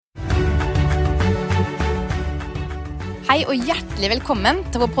Hei og hjertelig velkommen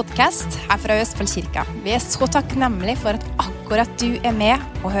til vår podcast her fra Østfoldkirka. Vi så takknemlige for at akkurat du med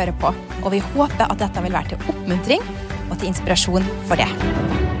og hører på, og vi håper at dette vil være til oppmuntring og til inspirasjon for det. Jeg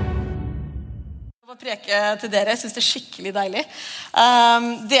får preke til dere, jeg synes det skikkelig deilig.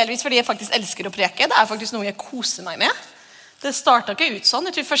 Delvis fordi jeg faktisk elsker å preke, det faktisk noe jeg koser meg med. Det startet ikke ut sånn,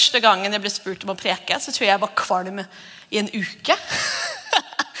 jeg tror første gangen jeg ble spurt om å preke, så tror jeg var kvalm I en uke.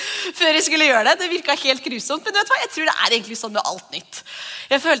 Før jeg skulle gjøre det, det virket helt grusomt, men vet du hva, jeg tror det egentlig sånn med alt nytt.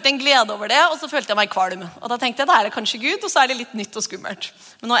 Jeg følte en glede over det, og så følte jeg meg kvalm. Og da tenkte jeg, det det kanskje Gud, og så det litt nytt og skummelt.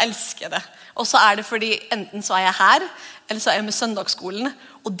 Men nå elsker jeg det. Og så det fordi enten så jeg her, eller så jeg med søndagsskolen,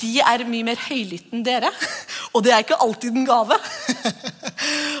 og de mye mer høylytte enn dere. Og det ikke alltid en gave.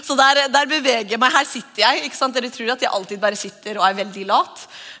 Så der beveger jeg meg, her sitter jeg, ikke sant? Dere tror at jeg alltid bare sitter og veldig lat.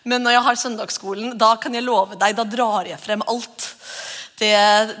 Men når jeg har søndagsskolen, da kan jeg love deg, da drar jeg frem alt. Det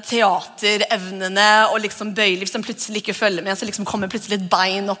teaterevnene og liksom bøylig som plutselig ikke følger med, så liksom kommer plutselig et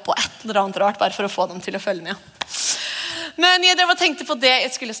bein opp på et eller annet rart, bare for å få dem til å følge med. Men jeg tenkte på det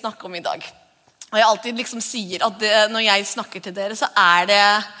jeg skulle snakke om I dag. Og jeg alltid liksom sier at når jeg snakker til dere, så det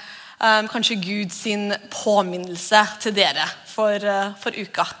kanskje Gud sin påminnelse til dere for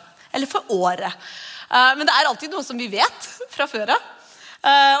uka, eller for året. Men det alltid noe som vi vet fra før.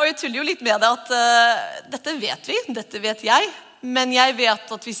 Og jeg tuller jo litt med det at dette vet vi, dette vet jeg, men jeg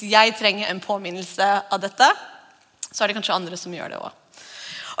vet at hvis jeg trenger en påminnelse av dette, så det kanskje andre som gjør det også.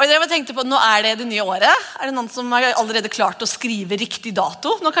 Og jeg tenkte på, nå det nye året. Det noen som har allerede klart å skrive riktig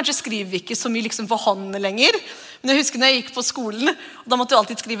dato? Nå kanskje skriver vi ikke så mye liksom for hånden lenger, men jeg husker når jeg gikk på skolen, og da måtte du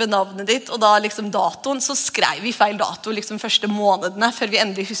alltid skrive navnet ditt, og da liksom datoen, så skrev vi feil dato liksom første månedene, før vi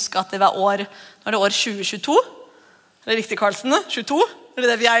endelig husket at det var år, nå det år 2022. Det riktig, Karlsen? 22?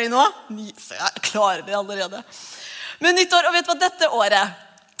 Det vi I nå? Så jeg klarer det allerede. Men nyttår, og vet du hva dette året,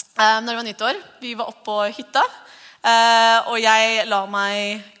 når det var nyttår, vi var oppe på hytta, og jeg la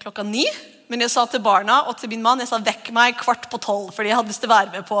meg 9:00, men jeg sa til barna og til min mann, jeg sa vekk meg 11:15, fordi jeg hadde lyst til å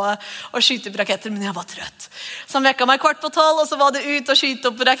være med på å skyte opp raketter, men jeg var trøtt. Så han vekket meg 11:15, og så var det ut og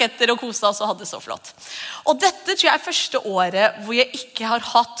skyte opp raketter og kose oss og hadde det så flott. Og dette tror jeg første året hvor jeg ikke har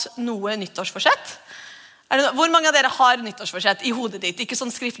hatt noe nyttårsforsett. Hvor mange av dere har nyttårsforsett I hodet ditt? Ikke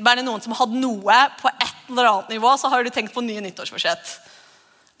sånn skrift, men det noen som hadde noe på et eller annet nivå, så har du tenkt på nye nyttårsforsett.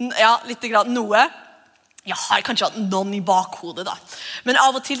 Ja, litt grann noe. Jeg har kanskje hatt noen I bakhodet da. Men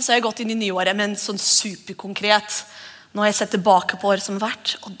av og til så har jeg gått inn I nyåret, men sånn superkonkret. Nå har jeg sett tilbake på året som har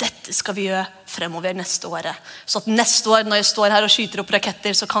vært, og dette skal vi gjøre fremover neste året. Så at neste år, når jeg står her og skyter opp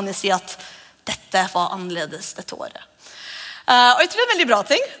raketter, så kan jeg si at dette var annerledes dette året. Og jeg tror det en veldig bra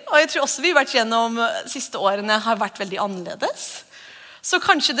ting, og jeg tror også vi har vært gjennom siste årene har vært veldig annerledes. Så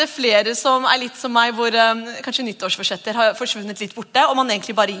kanskje det flere som litt som meg, hvor kanskje nyttårsforsetter har forsvunnet litt borte, og man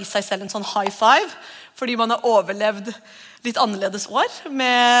egentlig bare gir seg selv en sånn high five, fordi man har overlevd litt annerledes år,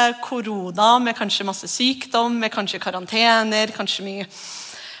 med korona, med kanskje masse sykdom, med kanskje karantener, kanskje mye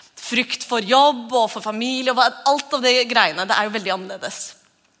frykt for jobb og for familie, og alt av det greiene, det jo veldig annerledes.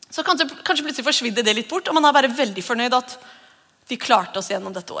 Så kanskje plutselig forsvidde det litt bort, og man bare veldig fornøyd at vi klarte oss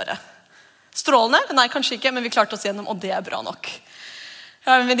gjennom dette året. Strålende? Nei, kanskje ikke, men vi klarte oss gjennom, og det bra nok. Jeg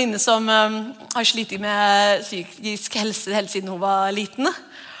har en venninne som har slitt med psykisk helse helt siden hun var liten,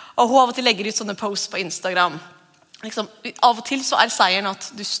 og hun av og til legger ut sånne posts på Instagram. Liksom, av og til så seieren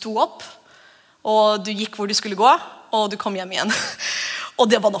at du sto opp, og du gikk hvor du skulle gå, og du kom hjem igjen.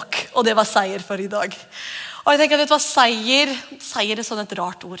 Og det var nok, og det var seier for I dag. Og jeg tenker, vet du hva, seier sånn et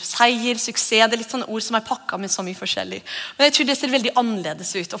rart ord. Seier, suksess, det litt sånne ord som pakket med så mye forskjellig. Men jeg tror det ser veldig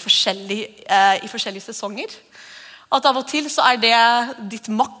annerledes ut, og forskjellig I forskjellige sesonger. At av og til så det ditt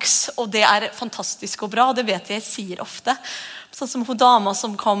maks, og det fantastisk og bra, og det vet jeg sier ofte. Sånn som hun dama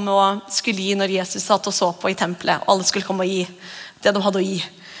som kom og skulle gi når Jesus satt og så på I tempelet, og alle skulle komme og gi det de hadde å gi.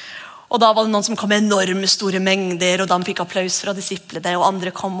 Og da var det noen som kom med enorme store mengder, og de fikk applaus fra disiplene, og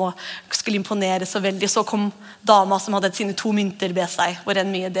andre kom og skulle imponere så veldig. Så kom dama som hadde sine 2 mynter ved seg, hvor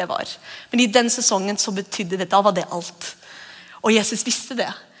enn mye det var. Men I den sesongen så betydde det, da var det alt. Og Jesus visste det.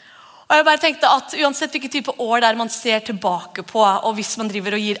 Og jeg bare tenkte at uansett hvilken type år der man ser tilbake på, og hvis man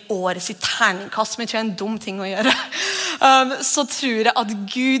driver og gir året sitt terningkast, som jeg tror en dum ting å gjøre, så tror jeg at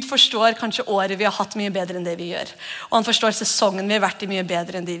Gud forstår kanskje året vi har hatt mye bedre enn det vi gjør. Og han forstår sesongen vi har vært I mye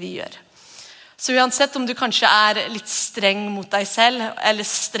bedre enn det vi gjør. Så uansett om du kanskje litt streng mot deg selv, eller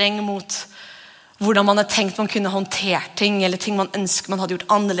streng mot hvordan man har tenkt man kunne håndtere ting, eller ting man ønsker man hadde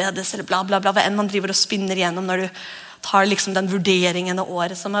gjort annerledes, eller bla bla bla, hva enn man driver og spinner igjennom når du tar liksom den vurderingen av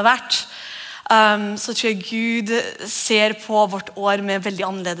året som har vært, så tror jeg Gud ser på vårt år med veldig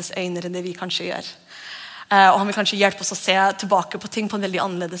annerledes øyne enn det vi kanskje gjør. Og han vil kanskje hjelpe oss å se tilbake på ting på en veldig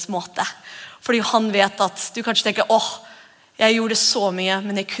annerledes måte. Fordi han vet at du kanskje tenker, Jeg gjorde så mye,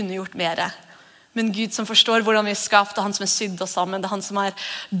 men jeg kunne gjort mer. Men Gud som forstår hvordan vi er skapt, det han som sydd oss sammen, det han som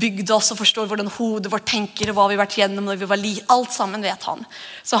bygd oss og forstår hvordan hodet vårt tenker og hva vi har vært gjennom når vi var alt sammen vet han.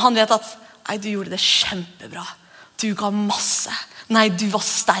 Så han vet at, nei, du gjorde det kjempebra. Du ga masse. Nei, du var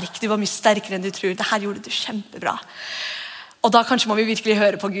sterk, du var mye sterkere enn du tror. Det her gjorde du kjempebra. Og da kanskje må vi virkelig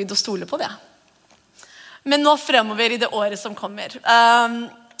høre på Gud og stole på det. Men nå fremover i det året som kommer.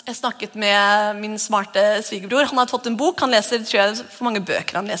 Jeg snakket med min smarte svigerbror. Han har fått en bok. Han leser, tror jeg, for mange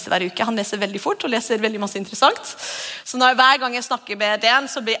bøker han leser hver uke. Han leser veldig fort og leser veldig masse interessant. Så hver gang jeg snakker med Dan,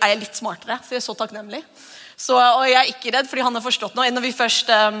 så er jeg litt smartere. Så jeg er så takknemlig. Og jeg er ikke redd, fordi han har forstått nå.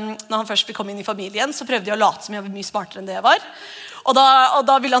 Når han først vil komme inn i familien, så prøvde jeg å late som jeg var mye smartere enn det jeg var. Og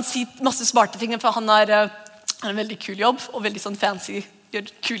da ville han si masse smarte ting, for han har en veldig kul jobb, og veldig sånn fancy,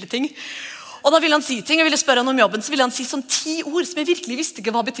 gjør kule ting. Og da ville han si ting, jeg ville spørre han om jobben, så ville han si sånn 10 ord som jeg virkelig visste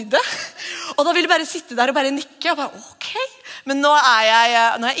ikke hva betydde. Og da ville jeg bare sitte der og bare nikke, og bare, ok. Men nå er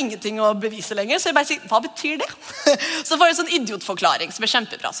jeg ingenting å bevise lenger, så jeg bare sier, hva betyr det? Så får jeg en sånn idiotforklaring som er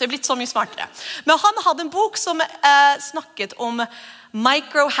kjempebra, så jeg er blitt så mye smartere. Men han hadde en bok som snakket om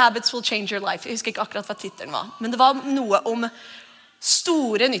Micro Habits Will Change Your Life. Jeg husker ikke akkurat hva titelen var, men det var noe om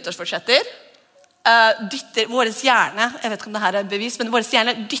store nyttårsforsetter, dytter våres hjerne, jeg vet ikke om det her er bevis, men våres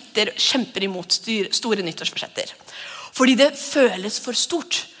hjerne kjemper imot store nyttårsforsetter. Fordi det føles for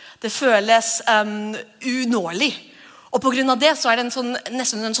stort. Det føles unåelig. Og på grunn av det så er det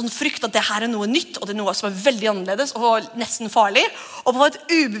nesten en sånn frykt at det her er noe nytt, og det er noe som er veldig annerledes og nesten farlig. Og på et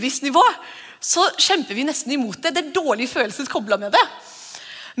ubevisst nivå så kjemper vi nesten imot det. Det er dårlige følelser koblet med det.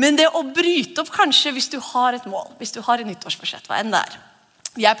 Men det å bryte opp kanskje hvis du har et mål, hvis du har et nyttårsforsett, hva enn det er.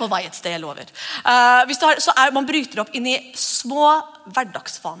 Vi er på vei et sted, jeg lover. Man bryter opp inn i små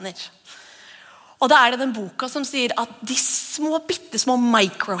hverdagsvaner. Og da er det den boka som sier at de bittesmå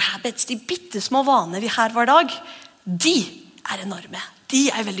microhabits, de bittesmå vaner vi har hver dag, de er enorme. De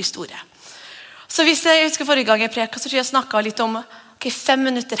er veldig store. Så hvis jeg husker forrige gang jeg preket, så tror jeg snakket litt om 5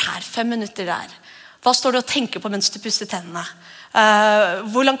 minutter her, 5 minutter der. Hva står du og tenker på mens du pusser tennene?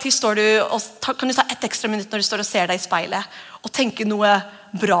 Hvor lang tid står du kan du ta et ekstra minutt når du står og ser deg i speilet og tenke noe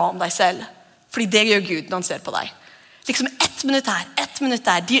bra om deg selv, fordi det gjør Gud når han ser på deg. Liksom 1 minutt her, 1 minutt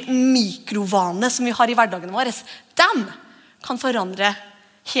der. De mikrovanene som vi har i hverdagen vår, dem kan forandre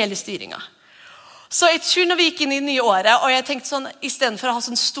hele styringen. Så jeg tror når vi gikk inn i det nye året, og jeg tenkte sånn, i stedet for å ha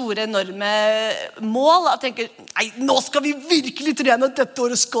sånne store, enorme mål, jeg tenker, nei, nå skal vi virkelig trene, dette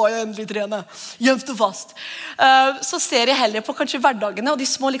året skal jeg endelig trene, jevnt og fast. Så ser jeg heller på kanskje hverdagene, og de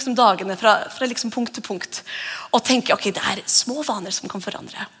små liksom, dagene fra liksom, punkt til punkt, og tenker, ok, det er små vaner som kan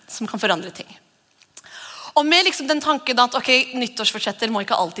forandre ting. Og med liksom den tanken at, ok, nyttårsforsetter må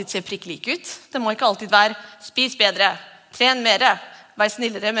ikke alltid se prikk like ut, det må ikke alltid være, spis bedre, tren mer, vær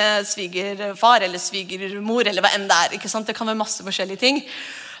snillere med svigerfar eller svigermor eller hva enn det er, ikke sant? Det kan være masse forskjellige ting.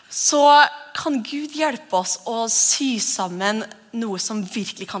 Så kan Gud hjelpe oss å sy sammen noe som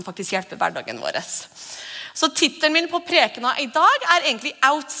virkelig kan faktisk hjelpe hverdagen vår. Så titelen min på prekena i dag er egentlig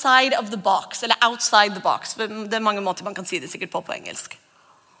Outside of the Box, eller Outside the Box. Det er mange måter man kan si det sikkert på engelsk.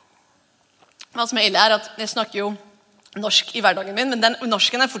 Hva som er ille er at jeg snakker jo norsk i hverdagen min, men den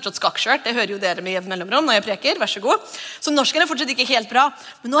norsken er fortsatt skakkskjørt. Det hører jo dere med jevn mellomrom når jeg preker, vær så god. Så norsken er fortsatt ikke helt bra,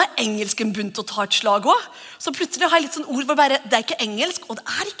 men nå er engelsken begynt å ta et slag også. Så plutselig har jeg litt sånn ord hvor bare, det er ikke engelsk, og det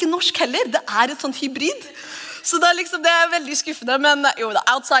er ikke norsk heller. Det er et sånt hybrid. Så det er, liksom, det er veldig skuffende, men jo, det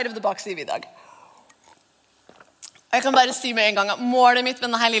er outside of the box i dag. Jeg kan bare si med en gang at målet mitt med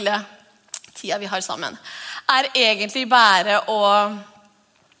denne lille tida vi har sammen, er egentlig bare å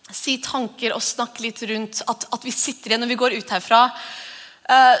si tanker og snakke litt rundt at vi sitter igjen når vi går ut herfra,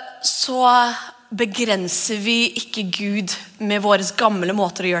 så begrenser vi ikke Gud med våre gamle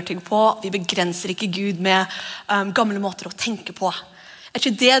måter å gjøre ting på. Vi begrenser ikke Gud med gamle måter å tenke på. Er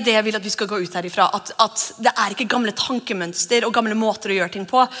ikke det jeg vil at vi skal gå ut herifra? At det er ikke gamle tankemønster og gamle måter å gjøre ting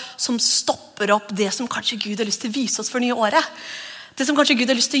på som stopper opp det som kanskje Gud har lyst til å vise oss for nye året. Det som kanskje Gud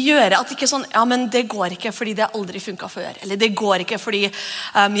har lyst til å gjøre, at ikke sånn, ja, men det går ikke fordi det aldri funket før, eller det går ikke fordi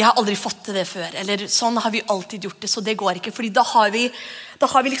jeg har aldri fått til det før, eller sånn har vi alltid gjort det, så det går ikke, fordi da har vi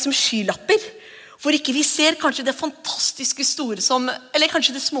liksom skylapper, hvor ikke vi ser kanskje det fantastiske store som, eller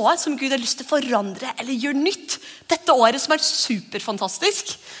kanskje det små som Gud har lyst til å forandre, eller gjøre nytt, dette året som er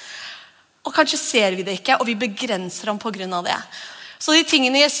superfantastisk, og kanskje ser vi det ikke, og vi begrenser ham på grunn av det. Så de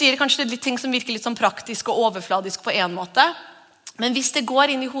tingene jeg sier, kanskje det er litt ting som virker litt sånn praktisk og overfladisk på en måte, men hvis det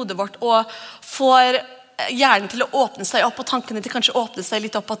går inn i hodet vårt og får hjernen til å åpne seg opp, og tankene til kanskje åpne seg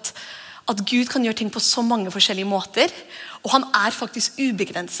litt opp at Gud kan gjøre ting på så mange forskjellige måter, og han er faktisk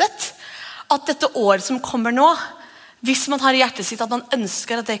ubegrenset, at dette året som kommer nå Hvis man har i hjertet sitt at man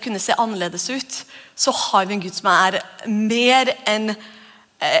ønsker at det kunne se annerledes ut, så har vi en Gud som mer enn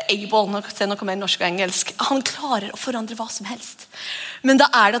able, nå kommer jeg norsk og engelsk. Han klarer å forandre hva som helst. Men da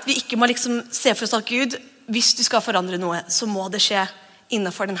det at vi ikke må liksom se for oss at Gud, hvis du skal forandre noe, så må det skje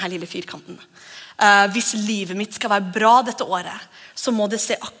innenfor denne lille firkanten. Hvis livet mitt skal være bra dette året, så må det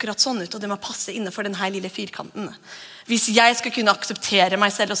se akkurat sånn ut, og det må passe innenfor denne lille firkanten. Hvis jeg skal kunne akseptere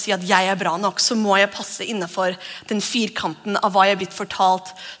meg selv og si at jeg bra nok, så må jeg passe innenfor den firkanten av hva jeg blitt fortalt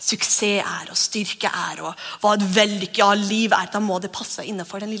suksess og styrke og hva et vellykket liv Da må det passe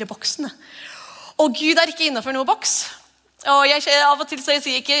innenfor den lille boksen. Og Gud ikke innenfor noen boks. Og av og til så jeg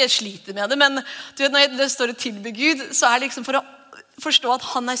sier ikke jeg sliter med det, men du vet, når det står å tilbe Gud, så det liksom for å forstå at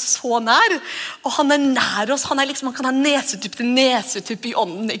han så nær, og han nær oss. Han liksom, han kan ha nesetupp i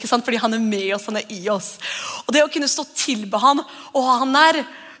ånden, ikke sant? Fordi han med oss, han i oss. Og det å kunne stå tilbe han, og ha han nær,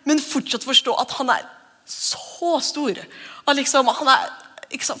 men fortsatt forstå at han så stor. Og liksom, han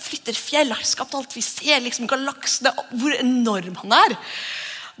liksom, flytter fjell, har skapt alt vi ser, liksom galaksene, hvor enorm han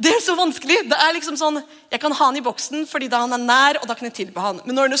Det så vanskelig. Det liksom sånn, jeg kan ha han i boksen, fordi da han nær, og da kan jeg tilbe han.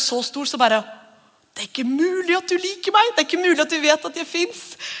 Men når han så stor, så bare det ikke mulig at du liker meg. Det ikke mulig at du vet at jeg finnes.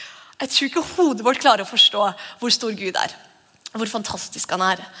 Jeg tror ikke hodet vårt klarer å forstå hvor stor Gud hvor fantastisk han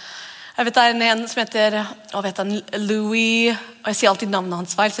Jeg vet det en som heter Louis, og jeg sier alltid navnet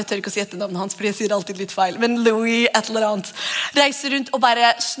hans feil, så jeg tør ikke å si etternavnet hans, fordi jeg sier alltid litt feil, men Louis et eller annet reiser rundt og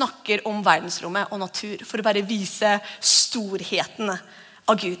bare snakker om verdensrommet og natur, for å bare vise storheten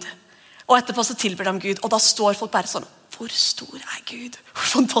av Gud. Og etterpå så tilber de Gud, og da står folk bare sånn, hvor stor Gud? Hvor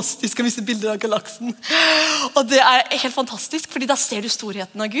fantastisk å vise bilder av galaksen. Og det helt fantastisk, fordi da ser du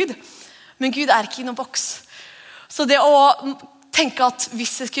storheten av Gud. Men Gud ikke i noen boks. Så det å tenke at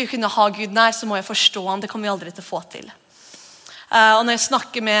hvis jeg skulle kunne ha Gud nær, så må jeg forstå han. Det kommer vi aldri til å få til. Og når jeg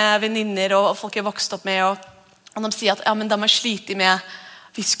snakker med venninner og folk jeg vokst opp med, og de sier at ja, men de har slitt med,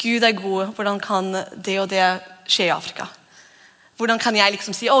 hvis Gud god, hvordan kan det og det skje i Afrika? Hvordan kan jeg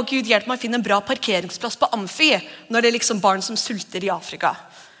liksom si, Gud hjelp meg å finne en bra parkeringsplass på Amfi, når det liksom barn som sulter i Afrika?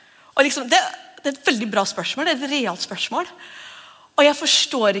 Og liksom, det et veldig bra spørsmål, det et realt spørsmål. Og jeg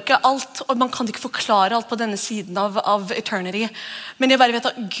forstår ikke alt, og man kan ikke forklare alt på denne siden av eternity. Men jeg bare vet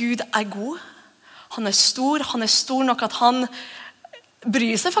at Gud god. Han stor nok at han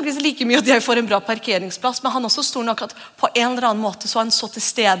bryr seg faktisk like mye at jeg får en bra parkeringsplass, men han også stor nok at på en eller annen måte så han så til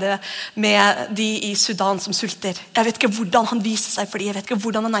stede med de i Sudan som sulter. Jeg vet ikke hvordan han viser seg for de, jeg vet ikke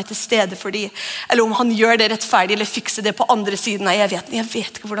hvordan han til stede for de, eller om han gjør det rettferdig eller fikser det på andre siden. Nei, jeg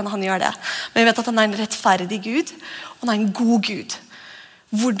vet ikke hvordan han gjør det, men jeg vet at han en rettferdig Gud, og han en god Gud.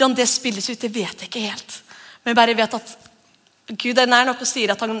 Hvordan det spilles ut, det vet jeg ikke helt, men jeg bare vet at Gud nær nok og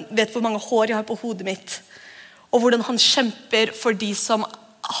sier at han vet hvor mange hår jeg har på hodet mitt, og hvordan han kjemper for de som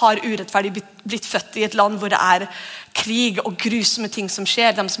har urettferdig blitt født i et land hvor det krig og grusomme ting som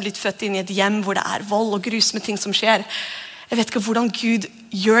skjer, de som blitt født inn i et hjem hvor det vold og grusomme ting som skjer. Jeg vet ikke hvordan Gud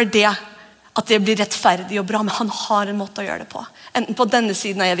gjør det, at det blir rettferdig og bra, men han har en måte å gjøre det på. Enten på denne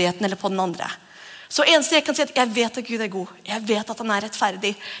siden av jeg vet den, eller på den andre. Så eneste jeg kan si at jeg vet at Gud god. Jeg vet at han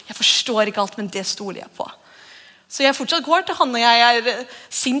rettferdig. Jeg forstår ikke alt, men det stoler jeg på. Så jeg fortsatt går til han, og jeg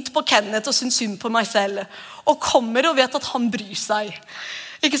sint på Kenneth og synes synd på meg selv. Og kommer og vet at han bryr seg.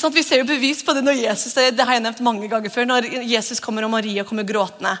 Ikke sant? Vi ser jo bevis på det når Jesus, det har jeg nevnt mange ganger før, når Jesus kommer og Maria kommer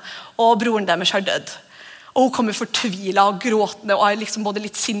gråtende, og broren deres har dødd. Og hun kommer fortvilet og gråtende, og liksom både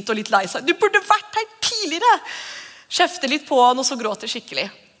litt sint og litt lei seg. Du burde vært her tidligere! Kjefter litt på han, og så gråter skikkelig.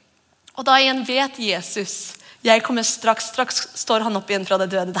 Og da igjen vet Jesus, jeg kommer straks står han opp igjen fra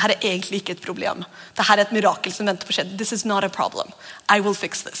det døde. Dette egentlig ikke et problem. Dette et mirakel som venter på å skje. This is not a problem. I will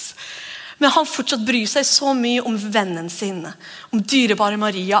fix this. Men han fortsatt bryr seg så mye om vennen sin, om dyrebare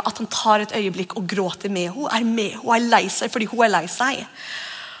Maria, at han tar et øyeblikk og gråter med. Hun lei seg fordi hun lei seg.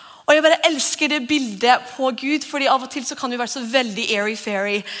 Og jeg bare elsker det bildet på Gud, fordi av og til så kan vi være så veldig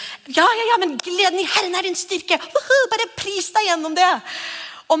airy-fairy. Ja, men gleden i Herren din styrke. Bare pris deg gjennom det.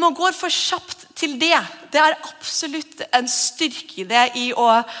 Og man går for kjapt til det. Det absolutt en styrke i det,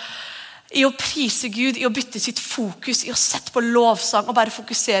 i å prise Gud, i å bytte sitt fokus, i å sette på lovsang og bare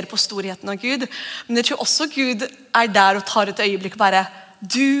fokusere på storheten av Gud. Men jeg tror også Gud der og tar et øyeblikk og bare,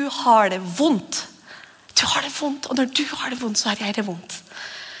 du har det vondt. Du har det vondt, og når du har det vondt, så har jeg det vondt.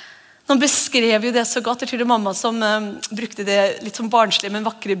 Han beskrev jo det så godt. Jeg tror det mamma som brukte det litt som barnslig, men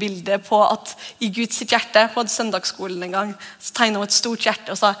vakre bilde på at i Guds sitt hjerte, på søndagsskolen en gang, så tegnet hun et stort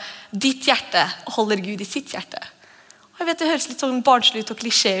hjerte og sa, ditt hjerte holder Gud i sitt hjerte. Og jeg vet det høres litt sånn barnslig ut og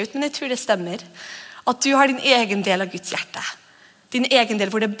klisjé ut, men jeg tror det stemmer. At du har din egen del av Guds hjerte. din egen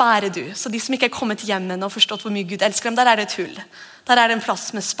del hvor det bare du. Så de som ikke er kommet hjem ennå og forstått hvor mye Gud elsker dem, der det et hull. Der det en plass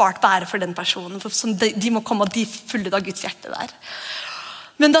med spart bære for den personen. For de må komme og de fyller av Guds hjerte der.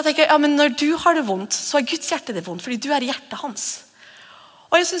 Men da tenker jeg, ja, men når du har det vondt, så er Guds hjerte det vondt, fordi du er hjertet hans.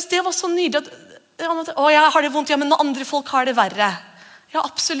 Og jeg synes det var så nydelig at, jeg har det vondt, ja, men når andre folk har det verre. Ja,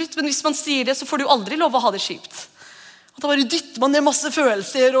 absolutt, men hvis man sier det, så får du aldri lov å ha det kjipt. Og da bare dytter man ned masse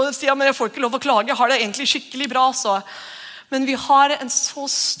følelser og sier, ja, men jeg får ikke lov å klage, jeg har det egentlig skikkelig bra, så. Men vi har en så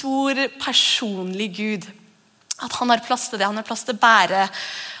stor personlig Gud, at han har plass til det, han har plass til å bære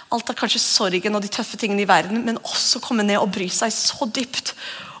alt av kanskje sorgen og de tøffe tingene i verden, men også komme ned og bry seg så dypt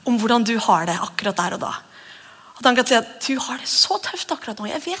om hvordan du har det akkurat der og da. At han kan si at du har det så tøft akkurat nå,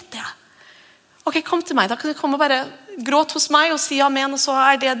 jeg vet det. Ok, kom til meg, da kan du komme og bare gråt hos meg og si amen, og så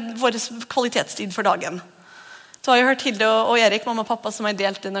er det vår kvalitetstid for dagen. Du har jo hørt Hilde og Erik, mamma og pappa, som har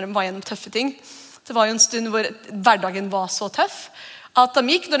delt det når de var gjennom tøffe ting. Det var jo en stund hvor hverdagen var så tøff, at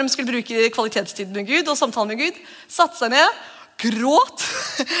de gikk når de skulle bruke kvalitetstid med Gud og samtale med Gud, satte seg ned, gråt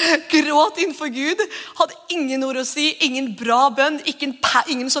innenfor Gud, hadde ingen ord å si, ingen bra bønn,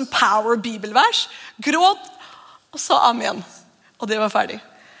 ingen sånn power bibelvers, gråt og sa amen. Og det var ferdig.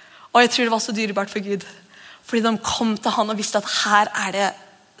 Og jeg tror det var så dyrebart for Gud, fordi de kom til han og visste at her er det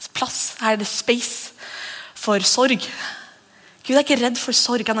plass, her er det space for sorg. Gud er ikke redd for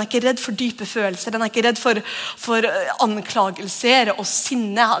sorg, han er ikke redd for dype følelser, han er ikke redd for anklagelser og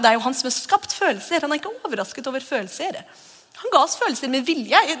sinne. Det er jo han som har skapt følelser, han er ikke overrasket over følelser. Han ga oss følelser med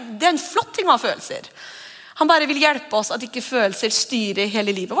vilje, det er en flott ting å ha følelser. Han bare vil hjelpe oss at ikke følelser styrer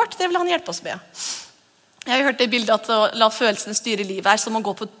hele livet vårt, det vil han hjelpe oss med. Jeg har hørt det bildet at å la følelsene styre livet er som å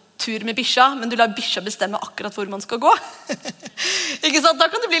gå på tur med bikkja, men du lar bikkja bestemme akkurat hvor man skal gå. Ikke sant? Da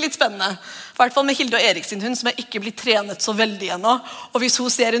kan det bli litt spennende. I hvert fall med Hilde og Erik sin hund, som er ikke blitt trenet så veldig ennå. Og hvis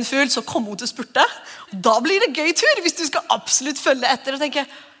hun ser en fugl, så kommer hun til å spurte. Da blir det gøy tur, hvis du skal absolutt følge etter og tenke,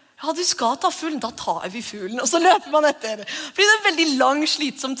 ja, du skal ta fuglen, da tar vi fuglen. Og så løper man etter. Fordi det er en veldig lang,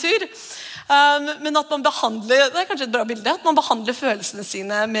 slitsom tur. Men at man behandler, det er kanskje et bra bilde, at man behandler følelsene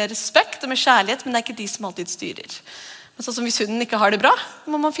sine med respekt og med kjærlighet, men det er ikke de som alltid styrer. Men sånn som hvis hunden ikke har det bra,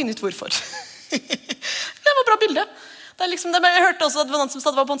 må man finne ut hvorfor. Det var et bra bilde. Det er liksom, jeg hørte også at det var noen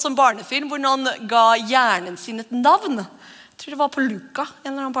som var på en sånn barnefilm, hvor noen ga hjernen sin et navn. Jeg tror det var på Luca,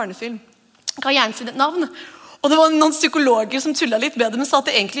 en eller annen barnefilm. Ga hjernen sin et navn. Og det var noen psykologer som tullet litt med det, men sa at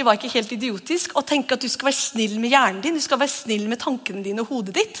det egentlig var ikke helt idiotisk å tenke at du skal være snill med hjernen din, du skal være snill med tankene dine og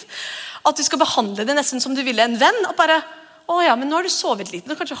hodet ditt. At du skal behandle det nesten som du ville en venn, og bare, ja, men nå har du sovet litt,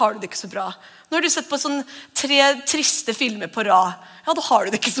 nå kanskje har du det ikke så bra. Nå har du sett på sånn 3 triste filmer på rad. Ja, da har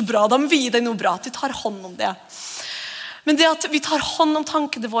du det ikke så bra, da må vi gi deg noe bra, at vi tar hånd om det. Men det at vi tar hånd om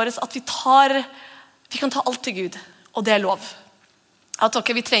tankene våre, at vi kan ta alt til Gud, og det er lov. At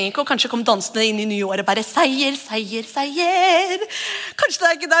ok, vi trenger ikke å kanskje komme dansende inn i nye året, bare seier, seier, seier. Kanskje det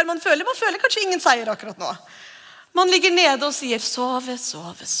er ikke der man føler kanskje ingen seier akkurat nå. Man ligger nede og sier sove,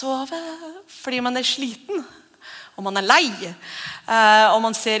 sove, sove, fordi man er sliten, og man er lei, og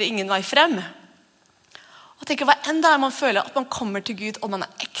man ser ingen vei frem. Og tenker, hva enn det er man føler, at man kommer til Gud, og man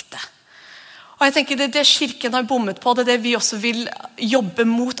er ekte. Og jeg tenker, det er det kirken har bommet på, det er det vi også vil jobbe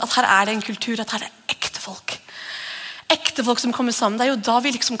mot, at her er det en kultur, at her er ekte folk. Ekte folk som kommer sammen, det er jo da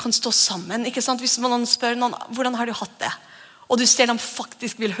vi liksom kan stå sammen, ikke sant? Hvis man spør noen, hvordan har du hatt det? Og du ser dem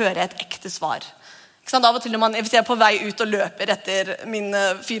faktisk vil høre et ekte svar. Av og til hvis jeg er på vei ut og løper etter min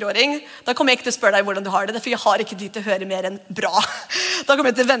 4-åring, da kommer jeg ikke til å spørre deg hvordan du har det, for jeg har ikke tid til å høre mer enn bra. Da kommer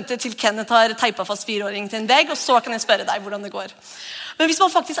jeg til å vente til Kenneth har teipet fast 4-åringen til en vegg, og så kan jeg spørre deg hvordan det går. Men hvis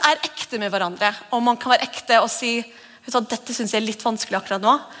man faktisk er ekte med hverandre, og man kan være ekte og si, vet du hva, dette synes jeg er litt vanskelig akkurat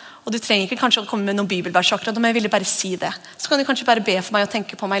nå, og du trenger ikke kanskje å komme med noen bibelvers akkurat nå, men jeg ville bare si det. Så kan du kanskje bare be for meg og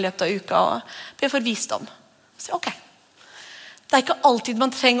tenke på meg i løpet av uka, og be for visdom. Så ok. Det er ikke alltid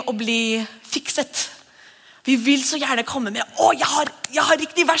man trenger å bli fikset. Vi vil så gjerne komme med, jeg har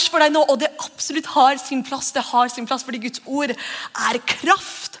riktig vers for deg nå, og det absolutt har sin plass, fordi Guds ord er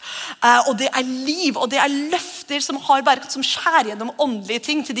kraft, og det er liv, og det er løfter som skjærer gjennom åndelige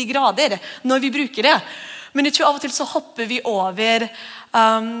ting til de grader, når vi bruker det. Men jeg tror av og til så hopper vi over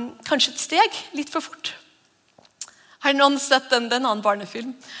kanskje et steg, litt for fort. Har noen sett en annen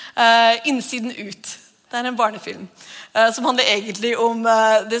barnefilm? Innsiden ut. Det er en barnefilm som handler egentlig om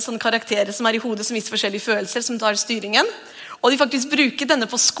det er sånne karakterer som er i hodet som viser forskjellige følelser, som tar styringen. Og de faktisk bruker denne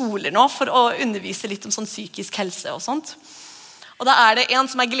på skoler nå for å undervise litt om sånn psykisk helse og sånt. Og da er det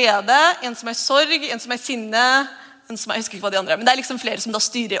en som er glede, en som er sorg, en som er sinne, en som jeg husker ikke hva de andre er, men det er liksom flere som da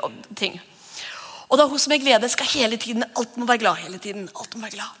styrer ting. Og da hun som er glede skal hele tiden, alt må være glad hele tiden, alt må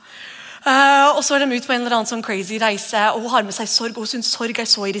være glad. Og så er de ut på en eller annen sånn crazy reise, og hun har med seg sorg, og hun synes sorg er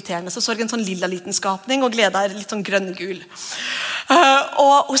så irriterende, så sorg er en sånn lilla liten skapning, og glede er litt sånn grønn-gul.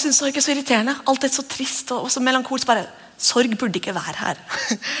 Og hun synes sorg så irriterende. Alt så trist og så melankolsk. Bare, sorg burde ikke være her.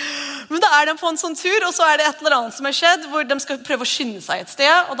 Men da de på en sånn tur, og så det et eller annet som skjedd, hvor de skal prøve å skynde seg et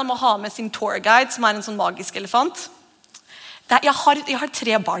sted, og de må ha med sin tourguide, som en sånn magisk elefant. Jeg har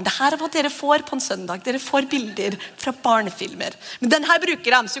 3 barn. Dette hva dere får på en søndag. Dere får bilder fra barnefilmer. Men denne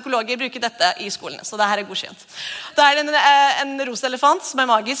bruker de. Psykologer bruker dette i skolen. Så dette godkjent. Det en rosa elefant som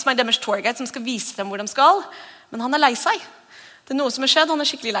magisk, som deres tourguide, som skal vise dem hvor de skal. Men han lei seg. Det noe som skjedd, han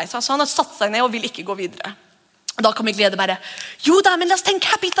skikkelig lei seg. Så han har satt seg ned og vil ikke gå videre. Og da kommer glede bare. Jo da, men la oss tenke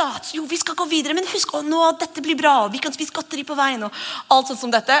happy thoughts. Jo, vi skal gå videre, men husk, nå, dette blir bra. Vi kan spise godteri på veien. Og alt sånt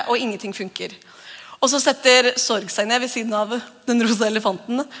som dette, og ingenting funker. Og så setter sorg seg ned ved siden av den rosa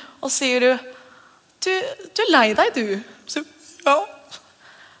elefanten, og sier du lei deg, du. Så, ja.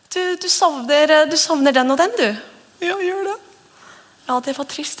 Du savner den og den, du. Ja, gjør det. Ja, det var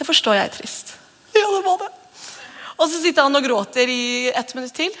trist, det forstår jeg trist. Ja, det var det. Og så sitter han og gråter i 1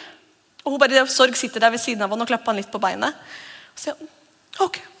 minutt til, og hun bare, sorg sitter der ved siden av han og klapper han litt på beinet. Og sier,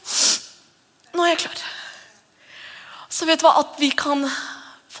 ok, nå jeg klar. Så vet du hva, at vi kan...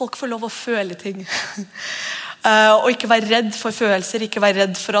 Folk får lov å føle ting. Og ikke være redd for følelser, ikke være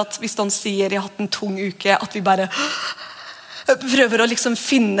redd for at hvis noen sier jeg har hatt en tung uke, at vi bare prøver å liksom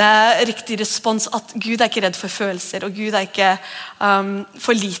finne riktig respons, at Gud ikke redd for følelser, og Gud ikke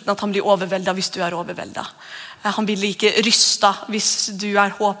for liten at han blir overveldet hvis du overveldet. Han blir like rystet hvis du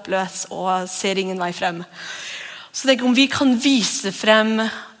håpløs og ser ingen vei frem. Så tenk om vi kan vise frem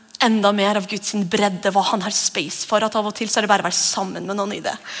enda mer av Guds bredde, hva han har space for, at av og til så det bare å være sammen med noen i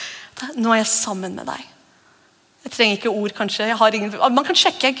det. Nå jeg sammen med deg. Jeg trenger ikke ord kanskje, man kan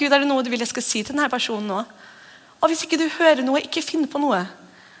sjekke, Gud, det noe du vil jeg skal si til denne personen nå? Og hvis ikke du hører noe, ikke finn på noe.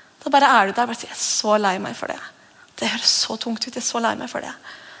 Da bare du der, bare sier, jeg så lei meg for det. Det høres så tungt ut, jeg så lei meg for det.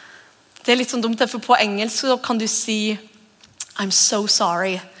 Det litt sånn dumt, for på engelsk så kan du si, I'm so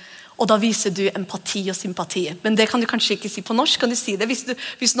sorry. Og da viser du empati og sympati. Men det kan du kanskje ikke si på norsk. Kan du si det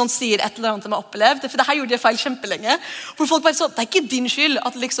hvis noen sier et eller annet de har opplevd? For det her gjorde jeg feil kjempelenge. Hvor folk bare så, det ikke din skyld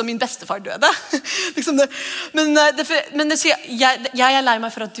at liksom min bestefar døde. Liksom det. Men det sier, jeg lei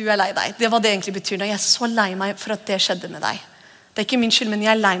meg for at du lei deg. Det var det egentlig betyr. Jeg så lei meg for at det skjedde med deg. Det ikke min skyld, men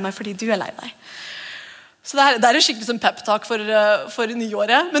jeg lei meg fordi du lei deg. Så det en skikkelig som pep-talk for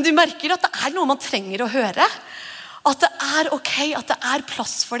nyåret. Men du merker at det noe man trenger å høre. At det ok, at det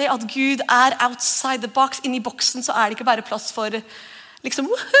plass for det, at Gud outside the box. Inni boksen så det ikke bare plass for liksom,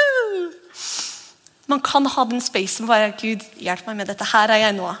 woohoo! Man kan ha den spacen hvor Gud, hjelp meg med dette, her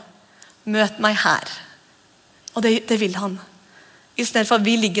jeg nå. Møt meg her. Og det vil han. I stedet for at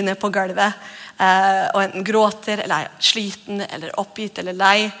vi ligger ned på gulvet og enten gråter, eller sliten, eller oppgitt, eller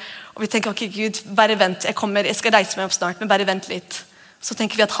lei. Og vi tenker, ok Gud, bare vent, jeg skal reise meg opp snart, men bare vent litt. Så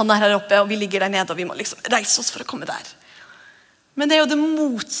tenker vi at han her oppe, og vi ligger der nede, og vi må liksom reise oss for å komme der. Men det jo det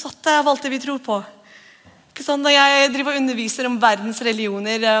motsatte av alt det vi tror på. Ikke sånn, når jeg driver og underviser om verdens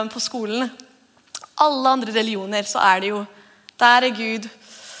religioner på skolen, alle andre religioner, så det jo, der Gud,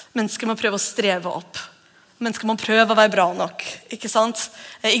 mennesker må prøve å streve opp. Mennesker må prøve å være bra nok, ikke sant?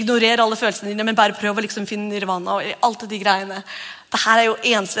 Ignorer alle følelsene dine, men bare prøve å liksom finne nirvana og alt de greiene. Dette jo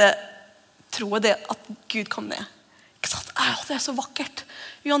eneste troet det at Gud kom ned. Ikke sant? Det så vakkert.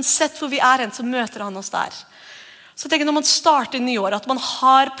 Uansett hvor vi hen, så møter han oss der. Så jeg tenker når man starter nyåret, at man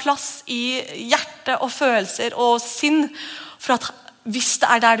har plass i hjerte og følelser og sinn, for at hvis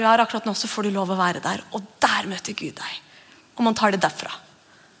det der du akkurat nå, så får du lov å være der. Og der møter Gud deg. Og man tar det derfra.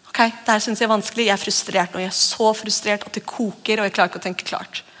 Ok, det her synes jeg vanskelig. Jeg frustrert nå. Jeg så frustrert at det koker, og jeg klarer ikke å tenke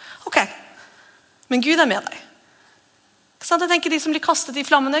klart. Ok, men Gud med deg. Ikke sant? Jeg tenker de som blir kastet i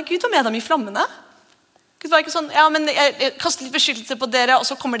flammene, Gud var med dem i flammene. Gud var ikke sånn, ja, men jeg kaster litt beskyttelse på dere, og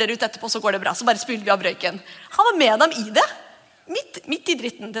så kommer dere ut etterpå, så går det bra. Så bare spyler vi av røyken. Han var med dem i det. Midt i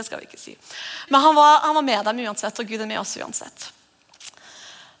dritten, det skal vi ikke si. Men han var med dem uansett, og Gud med oss uansett.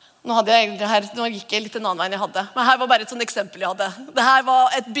 Nå gikk jeg litt en annen vei enn jeg hadde. Men her var bare et sånt eksempel jeg hadde. Dette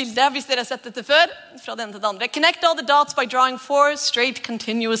var et bilde, hvis dere har sett dette før, fra det ene til det andre. Connect all the dots by drawing 4 straight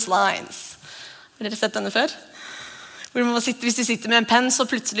continuous lines. Har dere sett denne før? Hvis du sitter med en penn, så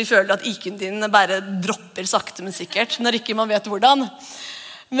plutselig føler du at IQ-en din bare dropper sakte, men sikkert, når ikke man vet hvordan.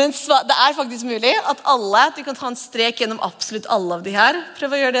 Men det faktisk mulig at du kan ta en strek gjennom absolutt alle av de her.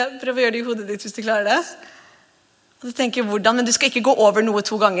 Prøv å gjøre det i hodet ditt hvis du klarer det. Og du tenker hvordan, men du skal ikke gå over noe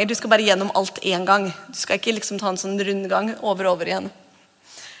 2 ganger, du skal bare gjennom alt 1 gang. Du skal ikke liksom ta en sånn rundgang over og over igjen.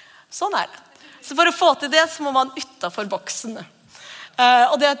 Sånn det. Så for å få til det, så må man utenfor boksen.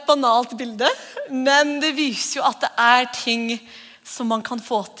 Og det et banalt bilde, men det viser jo at det ting som man kan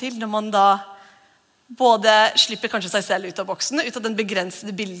få til når man da både slipper kanskje seg selv ut av boksen, ut av den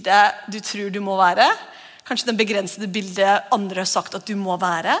begrensede bildet du tror du må være, kanskje den begrensede bildet andre har sagt at du må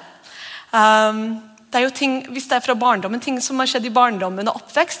være. Det jo ting, hvis det fra barndommen, ting som har skjedd i barndommen og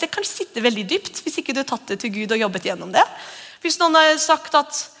oppvekst, det kan sitte veldig dypt hvis ikke du har tatt det til Gud og jobbet gjennom det. Hvis noen har sagt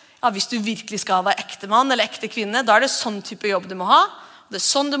at hvis du virkelig skal være ekte mann eller ekte kvinne, da det sånn type jobb du må ha, og det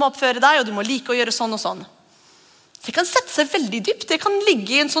sånn du må oppføre deg, og du må like å gjøre sånn og sånn. Det kan sette seg veldig dypt. Det kan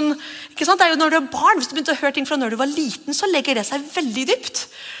ligge i en sånn, ikke sant? Det jo når du barn, hvis du begynte å høre ting fra når du var liten, så legger det seg veldig dypt.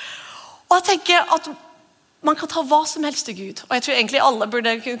 Og jeg tenker at man kan ta hva som helst til Gud. Og jeg tror egentlig alle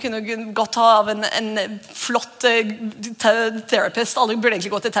burde kunne godt ta av en flott therapist. Alle burde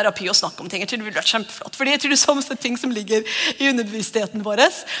egentlig gå til terapi og snakke om ting. Jeg tror det ville vært kjempeflott. Fordi jeg tror det er sånne ting som ligger i underbevisstheten vår.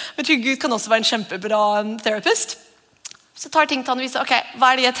 Men jeg tror Gud kan også være en kjempebra therapist. Så tar ting til han og viser, ok,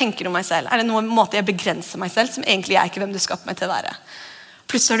 hva det jeg tenker om meg selv? Det noen måte jeg begrenser meg selv, som egentlig ikke hvem du skaper meg til å være?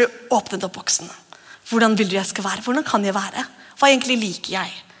 Plutselig har du åpnet opp boksen. Hvordan vil du jeg skal være? Hvordan kan jeg være? Hva egentlig liker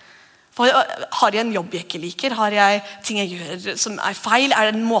jeg? Har jeg en jobb jeg ikke liker? Har jeg ting jeg gjør som feil?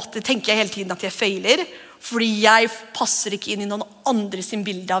 Det en måte, tenker jeg hele tiden at jeg feiler? Fordi jeg passer ikke inn i noen andre sin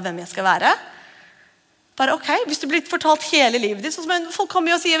bilde av hvem jeg skal være? Bare ok, hvis du blir fortalt hele livet ditt, sånn som folk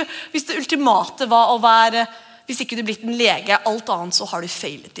kommer og sier, hvis det ultimate var å være... Hvis ikke du blitt en lege, alt annet så har du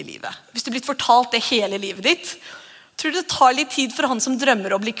feilet i livet. Hvis du blitt fortalt det hele livet ditt, tror du det tar litt tid for han som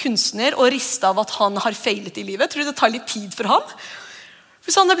drømmer å bli kunstner og riste av at han har feilet i livet? Tror du det tar litt tid for han?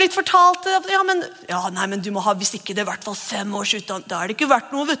 Hvis han har blitt fortalt, men du må ha, hvis ikke det i hvert fall 5 års utdannelse, da det ikke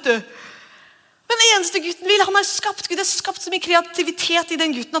vært noe, vet du. Men det eneste gutten vil, han har skapt, Gud har skapt så mye kreativitet i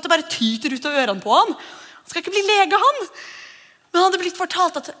den gutten at det bare tyter ut av ørene på han. Han skal ikke bli lege, han. Men han hadde blitt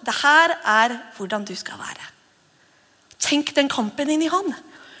fortalt at det her hvordan du skal være. Tenk den kampen inn i han.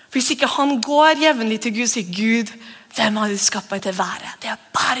 Hvis ikke han går jevnlig til Gud og sier, Gud, hvem har du skapt meg til å være? Det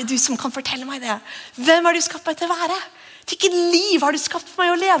bare du som kan fortelle meg det. Hvem har du skapt meg til å være? Hvilket liv har du skapt for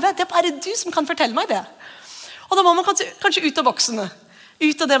meg å leve? Det bare du som kan fortelle meg det. Og da må man kanskje ut av boksene.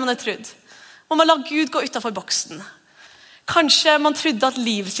 Ut av det man har trodd. Man må la Gud gå utenfor boksen. Kanskje man trodde at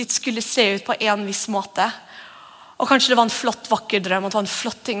livet sitt skulle se ut på en viss måte. Og kanskje det var en flott, vakker drøm, at det var en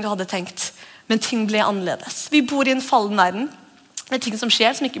flott ting du hadde tenkt. Men ting ble annerledes. Vi bor i en fallen verden. Det ting som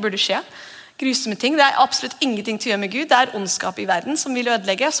skjer, som ikke burde skje. Grusomme ting. Det absolutt ingenting til å gjøre med Gud. Det ondskap i verden som vil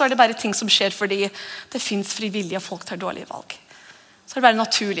ødelegge. Så det bare ting som skjer fordi det finnes frivillige, og folk tar dårlige valg. Så det bare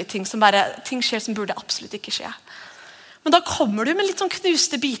naturlige ting. Ting skjer som burde absolutt ikke skje. Men da kommer du med litt sånn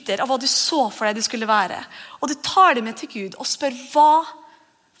knuste biter av hva du så for deg du skulle være. Og du tar det med til Gud og spør,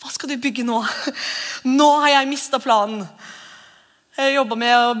 hva skal du bygge nå? Nå har jeg mistet planen. Jeg jobbet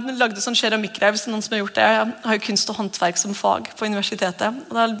med og lagde sånn keramikkreiv, hvis noen som har gjort det. Jeg har jo kunst og håndverk som fag på universitetet.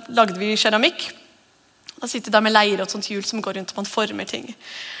 Og da lagde vi keramikk. Da sitter jeg der med leire og et sånt hjul som går rundt og man former ting.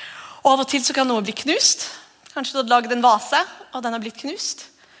 Og av og til så kan noe bli knust. Kanskje du har laget en vase, og den har blitt knust.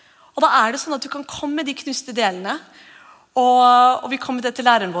 Og da det sånn at du kan komme med de knuste delene. Og vi kom til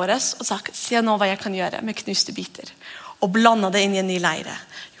læreren vår og sa, se nå hva jeg kan gjøre med knuste biter. Og blandet det inn i en ny leire.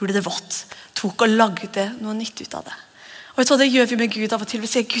 Gjorde det vått. Tok og lagde noe nytt ut av det. Og vet du hva, det gjør vi med Gud av og til. Vi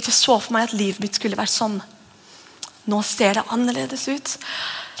sier, Gud, jeg så for meg at livet mitt skulle være sånn. Nå ser det annerledes ut.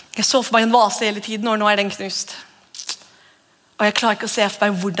 Jeg så for meg en vase hele tiden, og nå den knust. Og jeg klarer ikke å se for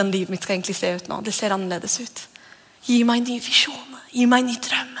meg hvordan livet mitt skal egentlig se ut nå. Det ser annerledes ut. Gi meg en ny visjon. Gi meg en ny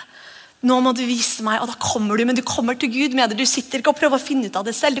drøm. Nå må du vise meg, og da kommer du, men du kommer til Gud med det. Du sitter ikke og prøver å finne ut av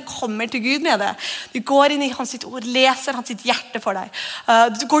det selv, du kommer til Gud med det. Du går inn i hans ord, leser hans hjerte for deg.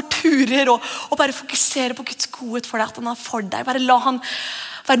 Du går turer og bare fokuserer på Guds godhet for deg, at han er for deg. Bare la han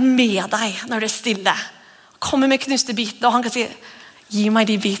være med deg når det stille. Komme med knuste bitene, og han kan si, gi meg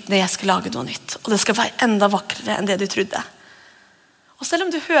de bitene, jeg skal lage noe nytt. Og det skal være enda vakrere enn det du trodde. Og selv om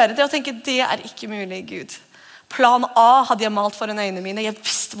du hører det og tenker, det ikke mulig, Gud. Plan A hadde jeg malt foran øynene mine. Jeg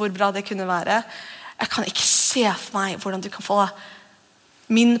visste hvor bra det kunne være. Jeg kan ikke se for meg hvordan du kan få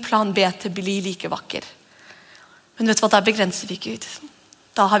min plan B til å bli like vakker. Men vet du hva, da begrenser vi Gud.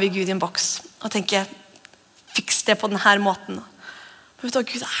 Da har vi Gud i en boks og tenker, fiks det på denne måten. Men vet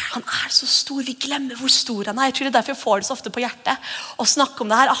du, Gud, han så stor. Vi glemmer hvor stor han Jeg tror det derfor jeg får det så ofte på hjertet å snakke om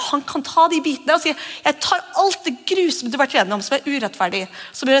det her. Han kan ta de bitene og si, jeg tar alt det grusomme du har vært gjennom som urettferdig,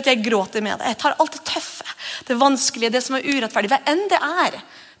 som gjør at jeg gråter med det. Jeg tar alt det tøffe, det vanskelige, det som urettferdig, hva enn det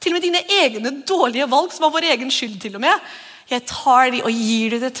til og med dine egne dårlige valg som har vår egen skyld til og med. Jeg tar de og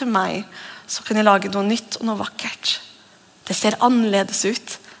gir det til meg, så kan jeg lage noe nytt og noe vakkert. Det ser annerledes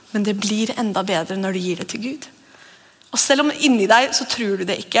ut, men det blir enda bedre når du gir det til Gud. Og selv om inni deg så tror du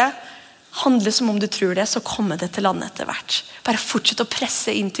det ikke, handle som om du tror det, så kommer det til landet etter hvert. Bare fortsett å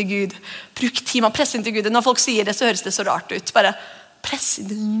presse inn til Gud. Bruk tid med å presse inn til Gud. Når folk sier det, så høres det så rart ut. Bare presse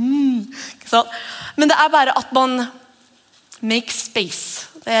inn. Ikke sant? Men det bare at man make space.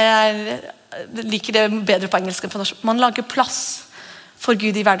 Jeg liker det bedre på engelsk enn på norsk. Man lager plass for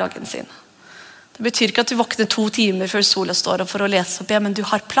Gud i hverdagen sin. Det betyr ikke at du våkner 2 timer før sola står for å lese opp, men du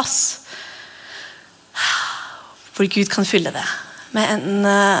har plass hvor Gud kan fylle det med en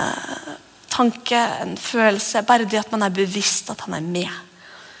tanke, en følelse, bare det at man er bevisst at han er med.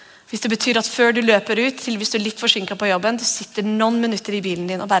 Hvis det betyr at før du løper ut, til hvis du er litt forsinket på jobben, du sitter noen minutter i bilen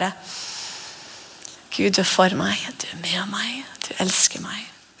din og bare Gud, du er for meg, du er med meg, du elsker meg.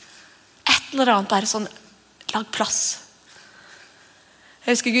 Et eller annet, bare sånn, lag plass.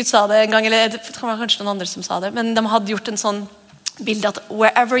 Jeg husker Gud sa det en gang, eller det kan være kanskje noen andre som sa det, men de hadde gjort en sånn bilde at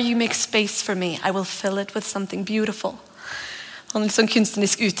wherever you make space for me, I will fill it with something beautiful. Han litt sånn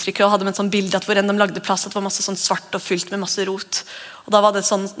kunstnerisk uttrykk og hadde med et sånn bilde at hvor enn de lagde plass, at det var masse sånn svart og fylt med masse rot. Og da var det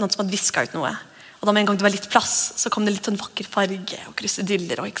sånn, noen som hadde visket ut noe. Og da med en gang det var litt plass, så kom det litt sånn vakker farge og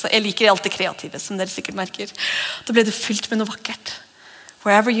krusedyller. Og ikke så. Jeg liker alt det kreative, som dere sikkert merker. Da ble det fylt med noe vakkert.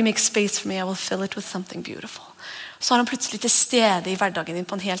 Wherever you make space for me, I will fill it with something beautiful. Så har han plutselig til stede i hverdagen din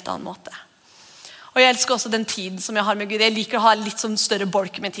på en helt annen måte. Og jeg elsker også den tiden som jeg har med Gud. Jeg liker å ha litt sånn større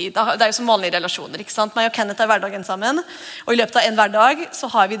bolk med tid. Det er jo som vanlige relasjoner, ikke sant? Meg og Kenneth er hverdagen sammen. Og i løpet av en hverdag så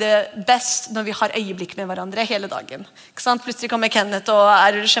har vi det best når vi har øyeblikk med hverandre hele dagen. Ikke sant? Plutselig kommer Kenneth og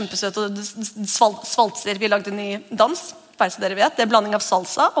er kjempesøt og svaltser. Vi lagde en ny dans, bare så dere vet. Det er blanding av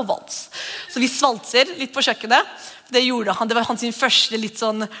salsa og vals. Så vi svaltser litt på kjøkkenet. Det gjorde han. Det var hans første litt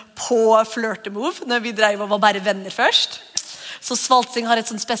sånn på flørtemove når vi drev og var bare venner først. Så svaltsing har et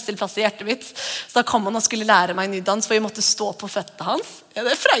sånn spesiell plass i hjertet mitt. Så da kom han og skulle lære meg en ny dans, for jeg måtte stå på føttene hans. Ja,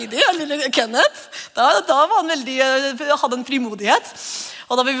 det er freidig, lille Kenneth. Da var han veldig, hadde en frimodighet.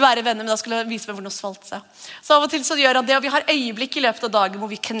 Og da vil vi være venner, men da skulle han vise meg hvordan å svaltse. Så av og til så gjør han det, og vi har øyeblikk i løpet av dagen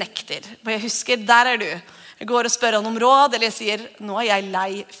hvor vi connecter. Hvor jeg husker, der er du. Jeg går og spør han om råd, eller jeg sier, nå er jeg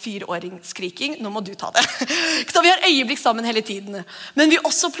lei 4-åringsskriking, nå må du ta det. Så vi har øyeblikk sammen hele tiden. Men vi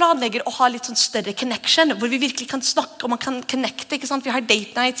også planlegger å ha litt sånn større connection, hvor vi virkelig kan snakke, og man kan connecte, ikke sant? Vi har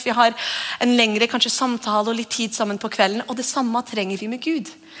date nights, vi har en lengre kanskje samtale og litt tid sammen på kvelden, og det samme trenger vi med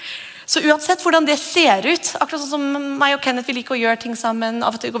Gud. Så uansett hvordan det ser ut, akkurat sånn som meg og Kenneth, vi liker å gjøre ting sammen,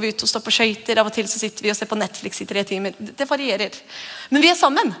 av og til går vi ut og står på skøyter, av og til så sitter vi og ser på Netflix i 3 timer, det varierer. Men vi er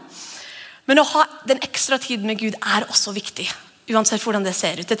sammen. Men å ha den ekstra tiden med Gud er også viktig, uansett hvordan det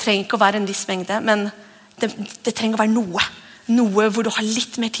ser ut. Det trenger ikke å være en viss mengde, men det trenger å være noe. Noe hvor du har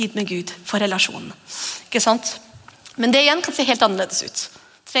litt mer tid med Gud for relasjonen. Ikke sant? Men det igjen kan se helt annerledes ut.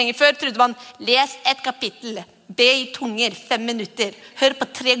 Før trodde man, les et kapittel, be i tunger 5 minutter, hør på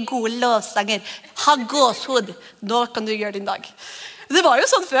 3 gode lovsanger, ha gåshud, nå kan du gjøre din dag. Det var jo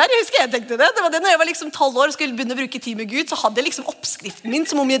sånn før, jeg husker jeg tenkte det. Det var det når jeg var liksom 12 år og skulle begynne å bruke tid med Gud, så hadde jeg liksom oppskriften min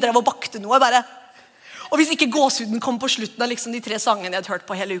som om jeg drev og bakte noe. Bare. Og hvis ikke gåshuden kom på slutten av liksom de 3 sangene jeg hadde hørt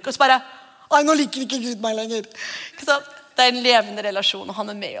på hele uka, så bare, nei, nå liker ikke Gud meg lenger. Så det er en levende relasjon, og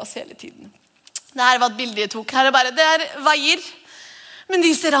han er med oss hele tiden. Det her var et bilde jeg tok. Her er bare, det er veier, men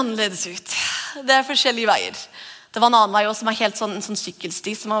de ser annerledes ut. Det er forskjellige veier. Det var en annen vei også, som var helt sånn, en sånn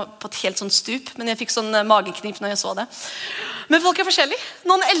sykkelsti, som var på et helt sånn stup, men jeg fikk sånn mageknip når jeg så det. Men folk er forskjellige.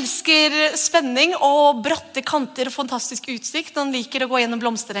 Noen elsker spenning og bratte kanter og fantastisk utsikt. Noen liker å gå gjennom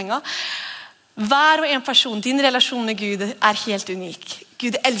blomsterenga. Hver og en person, din relasjon med Gud er helt unik.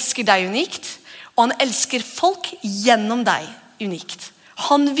 Gud elsker deg unikt, og han elsker folk gjennom deg unikt.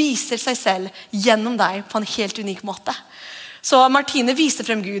 Han viser seg selv gjennom deg på en helt unik måte. Så Martine viser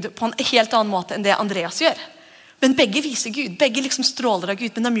frem Gud på en helt annen måte enn det Andreas gjør. Men begge viser Gud, begge liksom stråler av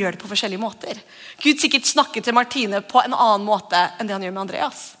Gud, men de gjør det på forskjellige måter. Gud sikkert snakker til Martine på en annen måte enn det han gjør med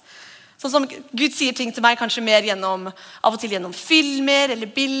Andreas. Sånn som Gud sier ting til meg kanskje mer av og til gjennom filmer eller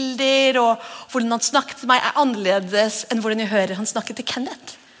bilder, og hvordan han snakker til meg er annerledes enn hvordan jeg hører han snakke til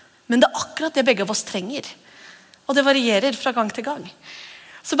Kenneth. Men det er akkurat det begge av oss trenger. Og det varierer fra gang til gang.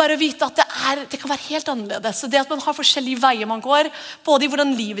 Så bare å vite at det kan være helt annerledes. Så det at man har forskjellige veier man går, både i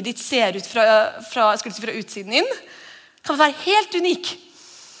hvordan livet ditt ser ut fra utsiden inn, kan være helt unik.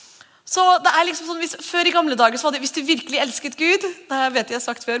 Så det er liksom sånn, før i gamle dager så var det, hvis du virkelig elsket Gud, det vet jeg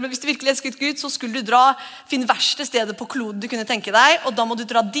sagt før, men hvis du virkelig elsket Gud, så skulle du finne verste stedet på kloden du kunne tenke deg, og da må du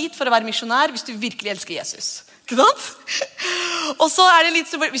dra dit for å være misjonær hvis du virkelig elsker Jesus. Ikke sant? Og så er det litt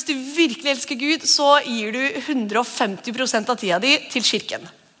så, hvis du virkelig elsker Gud, så gir du 150% av tida di til kirken.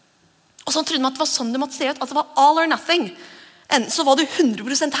 Og så trodde man at det var sånn det måtte se ut, at det var all or nothing. Enten så var du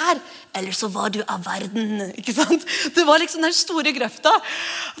 100% her, eller så var du av verden, ikke sant? Det var liksom den store grøfta,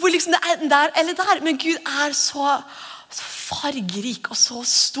 hvor liksom det er der eller der, men Gud er så fargerik og så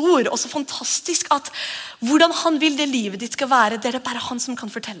stor og så fantastisk at hvordan han vil det livet ditt skal være, det er det bare han som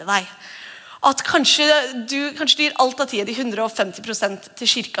kan fortelle deg. At kanskje du gir alt av tida di 150% til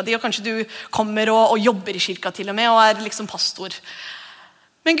kirka di, og kanskje du kommer og jobber i kirka til og med, og er liksom pastor.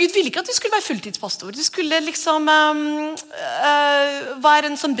 Men Gud ville ikke at du skulle være fulltidspastor. Du skulle liksom være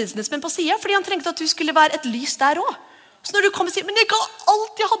en sånn businessman på siden, fordi han trengte at du skulle være et lys der også. Så når du kommer og sier, men jeg ga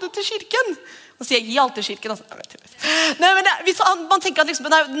alt jeg hadde til kirken. Nå sier jeg, gi alt til kirken. Altså. Nei, men hvis man tenker at liksom,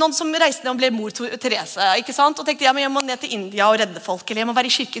 det er noen som reiste ned og ble mor Therese, ikke sant? Og tenkte, ja, men jeg må ned til India og redde folk, eller jeg må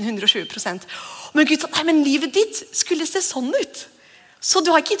være i kirken 120%. Men Gud sa, nei, men livet ditt skulle se sånn ut. Så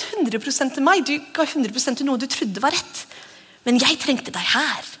du har ikke gitt 100% til meg, du ga 100% til noe du trodde var rett. Men jeg trengte deg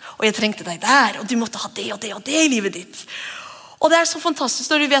her, og jeg trengte deg der, og du måtte ha det og det og det i livet ditt. Og det er så fantastisk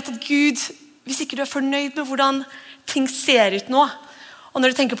når du vet at Gud, hvis ikke du er fornøyd med hvordan ting ser ut nå, og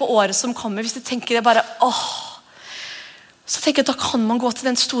når du tenker på året som kommer, hvis du tenker det bare, så tenker jeg at da kan man gå til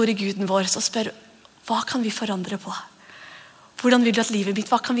den store Guden vår og spørre, hva kan vi forandre på? Hvordan vil du at livet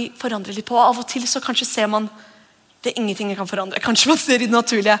mitt, hva kan vi forandre litt på? Av og til så kanskje ser man, det er ingenting jeg kan forandre. Kanskje man ser i det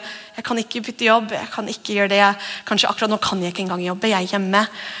naturlige. Jeg kan ikke bytte jobb, jeg kan ikke gjøre det. Kanskje akkurat nå kan jeg ikke engang jobbe, jeg er hjemme.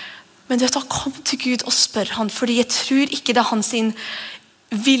 Men du vet da, kom til Gud og spør han, fordi jeg tror ikke det er hans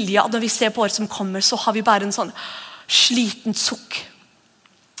vilje at når vi ser på året som kommer, så har vi bare en sånn sliten sukk.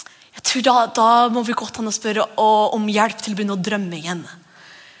 Jeg tror da må vi godt han og spørre om hjelp til å begynne å drømme igjen.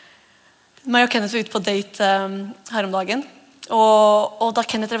 Meg og Kenneth var ute på date her om dagen. Og da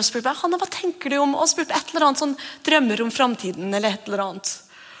Kenneth spurte meg, Hanna, hva tenker du om? Og spurte et eller annet sånn drømmer om fremtiden, eller et eller annet.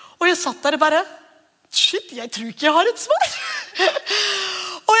 Og jeg satt der og bare, shit, jeg tror ikke jeg har et svar.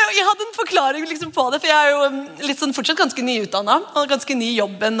 Og jeg hadde en forklaring liksom på det, for jeg er jo litt sånn fortsatt ganske nyutdannet, og ganske ny i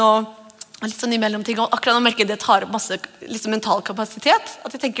jobben, og litt sånn i mellomting. Og akkurat nå merker jeg det tar opp masse liksom, mental kapasitet,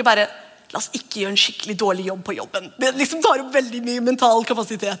 at jeg tenker bare, la oss ikke gjøre en skikkelig dårlig jobb på jobben. Det liksom tar opp veldig mye mental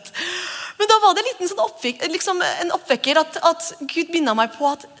kapasitet. Men da var det en oppvekker at Gud minnet meg på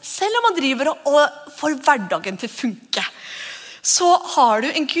at selv om man driver og får hverdagen til å funke, så har du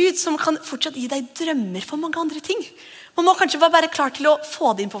en Gud som kan fortsatt gi deg drømmer for mange andre ting. Man må kanskje være klar til å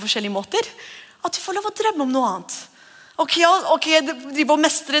få det inn på forskjellige måter. At du får lov å drømme om noe annet. Ok, du driver og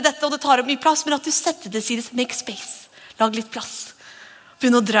mestrer dette, og det tar opp mye plass, men at du setter det til side, make space. Lag litt plass.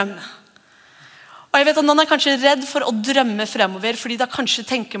 Begynn å drømme. Og jeg vet at man er kanskje redd for å drømme fremover, fordi da kanskje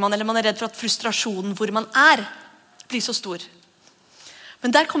tenker man, eller man er redd for at frustrasjonen hvor man blir så stor.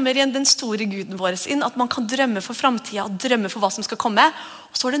 Men der kommer igjen den store Guden vår inn, at man kan drømme for fremtiden, og drømme for hva som skal komme.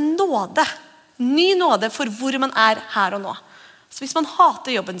 Og så er det nåde, ny nåde for hvor man er her og nå. Så hvis man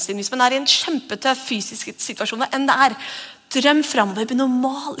hater jobben sin, hvis man er i en kjempetøff fysisk situasjon, hva enn det er, drøm fremover, begynn å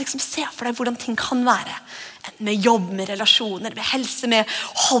male, liksom se for deg hvordan ting kan være. Med jobb, med relasjoner, med helse, med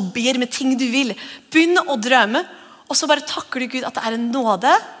hobbyer, med ting du vil. Begynn å drømme, og så bare takker du Gud at det er en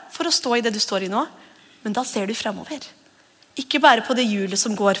nåde for å stå i det du står i nå. Men da ser du fremover. Ikke bare på det hjulet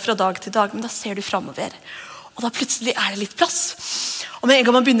som går fra dag til dag, men da ser du fremover. Og da plutselig er det litt plass. Og med en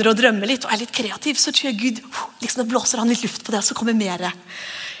gang man begynner å drømme litt og er litt kreativ, så tror jeg Gud, liksom da blåser han litt luft på det, og så kommer mer.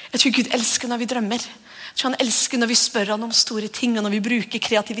 Jeg tror Gud elsker når vi drømmer. Jeg tror han elsker når vi spør han om store ting, og når vi bruker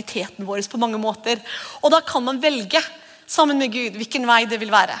kreativiteten vår på mange måter. Og da kan man velge, sammen med Gud, hvilken vei det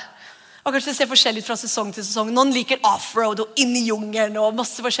vil være. Og kanskje det ser forskjellig ut fra sesong til sesong. Noen liker offroad og inn i jungelen og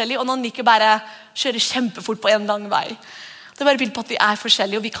masse forskjellig, og noen liker bare kjøre kjempefort på en lang vei. Det er bare bildet på at vi er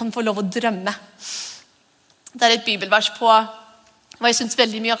forskjellige, og vi kan få lov å drømme. Det er et bibelvers på hva jeg synes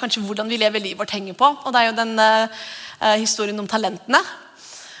veldig mye av kanskje hvordan vi lever livet vårt henger på, og det er jo den historien om talentene.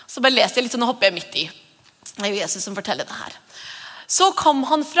 Så bare leser jeg litt, og nå hopper jeg midt i. Det er jo Jesus som forteller det her. Så kom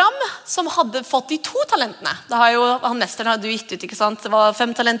han fram som hadde fått de 2 talentene. Det har jo, han mesteren hadde jo gitt ut, ikke sant? Det var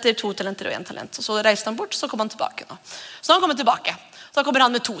 5 talenter, 2 talenter og 1 talent. Og så reiste han bort, så kom han tilbake nå. Så han kommer tilbake. Så kommer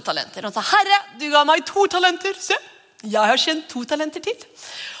han med 2 talenter. Og han sa, Herre, du ga meg 2 talenter. Se, jeg har tjent 2 talenter til.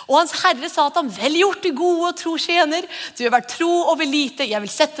 Og hans herre sa at han vel gjort, du gode og tro tjener. Du har vært tro over lite, jeg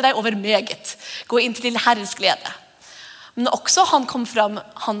vil sette deg over meget. Gå inn til din herres glede. Men også han kom fram,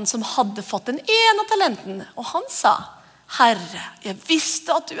 han som hadde fått den ene talenten. Og han sa, Herre, jeg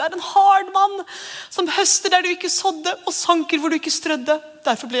visste at du er en hard mann, som høster der du ikke sådde, og sanker hvor du ikke strødde.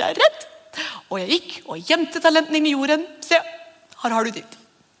 Derfor ble jeg redd. Og jeg gikk og gjemte talenten inn i jorden. Se, her har du ditt.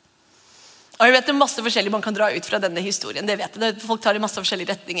 Og jeg vet det er masse forskjellig man kan dra ut fra denne historien. Det vet jeg, folk tar i masse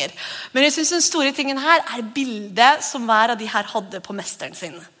forskjellige retninger. Men jeg synes den store tingen her er bildet som hver av de her hadde på mesteren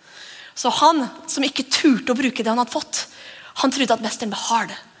sin. Så han som ikke turte å bruke det han hadde fått, han trodde at mesteren var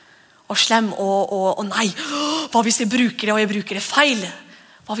hard og slem og nei. Hva hvis jeg bruker det og jeg bruker det feil?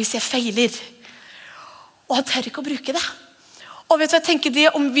 Hva hvis jeg feiler? Og han tør ikke å bruke det. Og vet du, jeg tenker det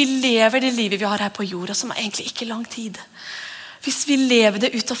om vi lever det livet vi har her på jorda, som er egentlig ikke lang tid. Hvis vi lever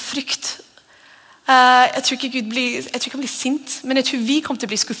det ut av frykt, jeg tror ikke han blir sint, men jeg tror vi kommer til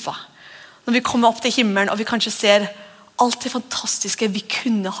å bli skuffet. Når vi kommer opp til himmelen og vi kanskje ser alt det fantastiske vi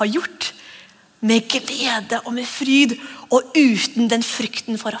kunne ha gjort, med glede og med fryd, og uten den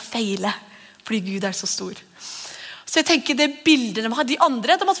frykten for å feile, fordi Gud så stor. Så jeg tenker det bildet de har, de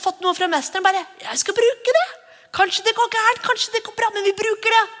andre, de har fått noe fra mesteren, bare, jeg skal bruke det. Kanskje det går gærent, kanskje det går bra, men vi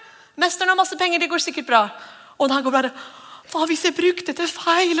bruker det. Mesteren har masse penger, det går sikkert bra. Og da går bare, hva hvis jeg brukte det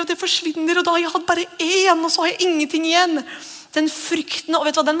feil, og det forsvinner, og da har jeg hatt bare én, og så har jeg ingenting igjen. Den frykten, og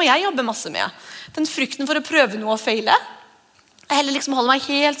vet du hva, den må jeg jobbe masse med. Den frykten for å prøve noe og feile. Jeg heller liksom holder meg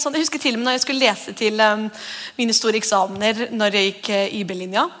helt sånn. Jeg husker til og med når jeg skulle lese til mine store eksamener når jeg gikk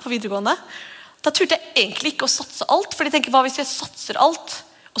IB-linja på videregående. Da turte jeg egentlig ikke å satse alt, for jeg tenker, hva hvis jeg satser alt,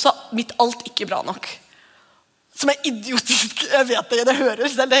 og så mitt alt ikke bra nok? Som idiotisk, jeg vet det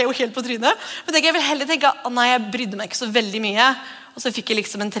høres, det jo helt på trynet. Men jeg vil heller tenke, nei, jeg brydde meg ikke så veldig mye, og så fikk jeg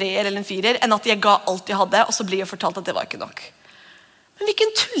liksom en 3 eller en 4, enn at jeg ga alt jeg hadde, og så blir jeg fortalt at det var ikke nok. Men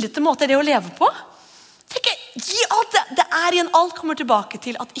hvilken tullete måte det å leve på? Tenker, gi alt det igjen, alt kommer tilbake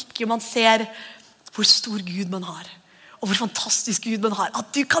til at ikke man ser hvor stor Gud man har, og hvor fantastisk Gud man har,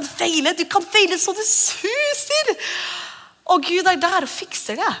 at du kan feile så det suser, og Gud der og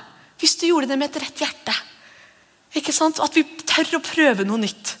fikser det, hvis du gjorde det med et rett hjerte, ikke sant? At vi tør å prøve noe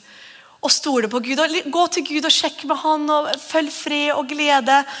nytt, og stole på Gud, og gå til Gud og sjekke med han, og følg fred og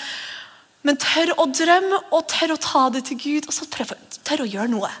glede, men tør å drømme, og tør å ta det til Gud, og så tør å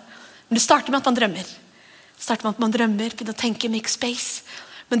gjøre noe. Men det starter med at man drømmer. Begynner å tenke, make space.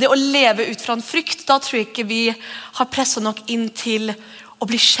 Men det å leve ut fra en frykt, da tror jeg ikke vi har presset nok inn til å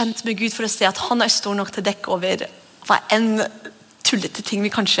bli kjent med Gud for å se at han stor nok til å dekke over hva en tullete ting vi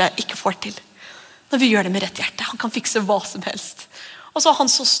kanskje ikke får til. Når vi gjør det med rett hjerte, han kan fikse hva som helst. Og så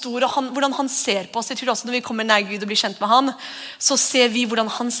han så stor, og hvordan han ser på oss. Jeg tror også når vi kommer nær Gud og blir kjent med han, så ser vi hvordan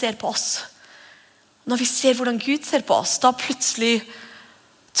han ser på oss. Når vi ser hvordan Gud ser på oss, da plutselig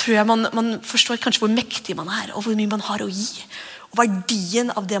tror jeg man forstår kanskje hvor mektig man og hvor mye man har å gi, og verdien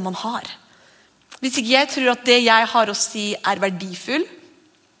av det man har. Hvis ikke jeg tror at det jeg har å si verdifull,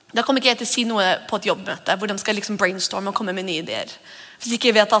 da kommer ikke jeg til å si noe på et jobbmøte, hvor de skal liksom brainstorme og komme med nye ideer. Hvis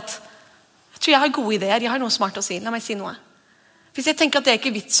ikke jeg vet at, jeg tror jeg har gode ideer, jeg har noe smart å si, la meg si noe. Hvis jeg tenker at det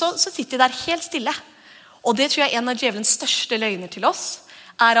ikke vits, så sitter jeg der helt stille. Og det tror jeg en av djevelens største løgner til oss,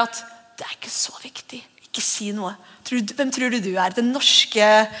 at det ikke så viktig. Ikke si noe. Hvem tror du Den norske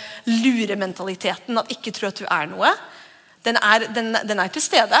lurementaliteten, at ikke tror at du noe, den til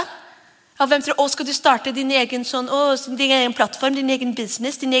stede. Ja, hvem tror, skal du starte din egen, din egen plattform, din egen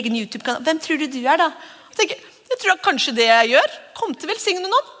business, din egen YouTube-kanal? Hvem tror du da? Jeg tror at kanskje det jeg gjør, kom til velsigne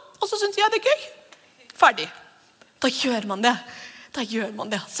noen, og så synes jeg det gøy. Ferdig. Da gjør man det.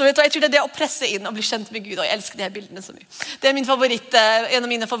 Så vet du, jeg tror det å presse inn og bli kjent med Gud, og jeg elsker de her bildene så mye. Det min en av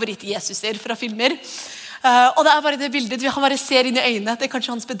mine favoritt-Jesuser fra filmer. Og det bare det bildet, han bare ser inn i øynene, det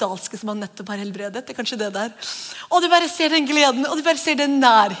kanskje hans spedalske som han nettopp har helbredet, det kanskje det der. Og du bare ser den gleden, og du bare ser den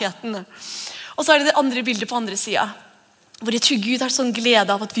nærheten. Og så det andre bildet på andre siden, hvor jeg tror Gud har sånn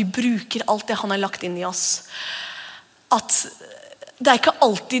glede av at vi bruker alt det han har lagt inn i oss. At det ikke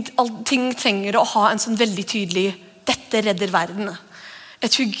alltid, ting trenger å ha en sånn veldig tydelig, dette redder verden.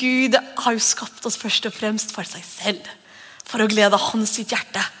 Jeg tror Gud har jo skapt oss først og fremst for seg selv, for å glede hans sitt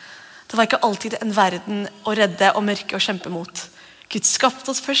hjerte. Det var ikke alltid en verden å redde og mørke og kjempe mot. Gud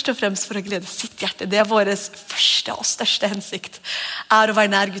skapte oss først og fremst for å glede sitt hjerte. Det vår første og største hensikt, å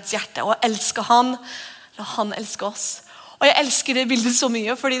være nær Guds hjerte, og elske han, la han elske oss. Og jeg elsker det bildet så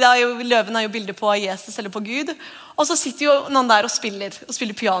mye, fordi løven jo bildet på Jesus eller på Gud, og så sitter jo noen der og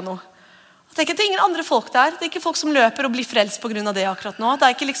spiller piano. Jeg tenker, det ingen andre folk der, det ikke folk som løper og blir frelst på grunn av det akkurat nå,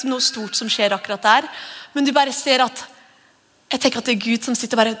 det ikke liksom noe stort som skjer akkurat der, men du bare ser at, jeg tenker at det Gud som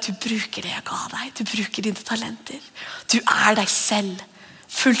sitter bare, du bruker det jeg ga deg, du bruker dine talenter, du deg selv,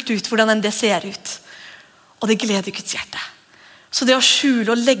 fullt ut hvordan enn det ser ut, og det gleder Guds hjerte. Så det å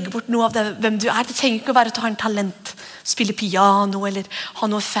skjule og legge bort noe av det, hvem du det trenger ikke å være at du har en talent, spille piano eller ha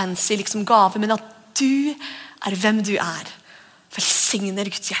noe fancy liksom gave, men at du hvem du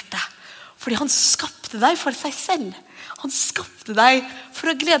velsigner Guds hjerte. Fordi han skapte deg for seg selv. Han skapte deg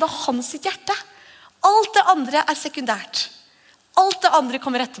for å glede hans sitt hjerte. Alt det andre sekundært. Alt det andre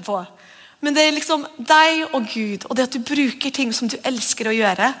kommer etterpå. Men det liksom deg og Gud, og det at du bruker ting som du elsker å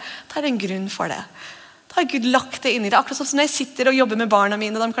gjøre, det en grunn for det. Da har Gud lagt det inn i det. Akkurat sånn som når jeg sitter og jobber med barna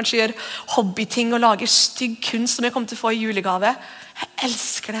mine, de kanskje gjør hobbyting og lager stygg kunst som jeg kommer til å få i julegave. Jeg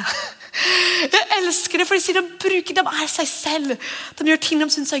elsker det. Jeg elsker det, for de bruker, de seg selv. De gjør ting de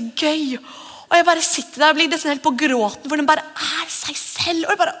synes gøy. Og jeg bare sitter der og blir nesten helt på gråten, hvor de bare seg selv.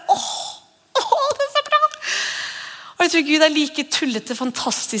 Og jeg bare, det så bra. Og jeg tror Gud like tullete,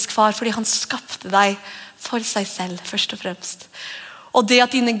 fantastisk far, fordi han skapte deg for seg selv, først og fremst. Og det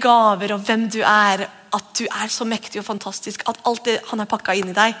at dine gaver og hvem du at du så mektig og fantastisk, at alt det han har pakket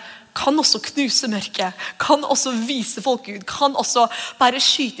inn i deg, kan også knuse mørket, kan også vise folk Gud, kan også bare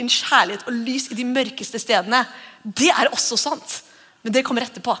skyte inn kjærlighet og lys i de mørkeste stedene. Det også sant, men det kommer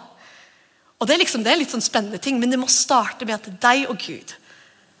etterpå. Og det er litt sånn spennende ting, men det må starte med at deg og Gud,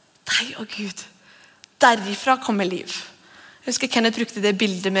 derifra kommer liv. Jeg husker Kenneth brukte det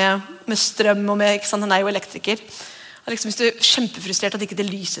bildet med strøm og med, ikke sant, han jo elektriker. Og liksom, hvis du kjempefrustrert at ikke det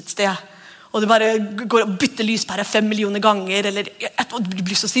lyser et sted, og du bare går og bytter lyspære 5 millioner ganger, eller du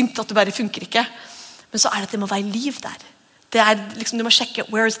blir så sint at det bare funker ikke. Men så det at det må være liv der. Det liksom, du må sjekke,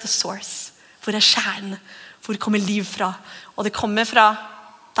 where is the source? Hvor kjernen? Hvor kommer liv fra? Og det kommer fra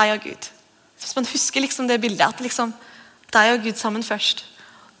deg og Gud. Hvis man husker liksom det bildet, at liksom, deg og Gud sammen først.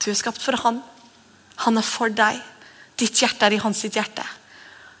 Du skapt for han. Han for deg. Ditt hjerte i hans sitt hjerte.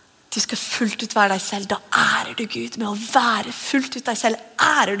 Du skal fullt ut være deg selv. Da ærer du Gud. Med å være fullt ut deg selv,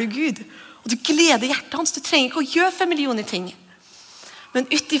 ærer du Gud. Og du gleder hjertet hans. Du trenger ikke å gjøre 5 millioner ting. Men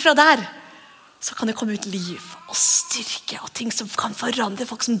utifra der, så kan det komme ut liv og styrke og ting som kan forandre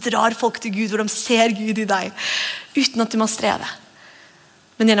folk, som drar folk til Gud, hvor de ser Gud i deg, uten at du må streve.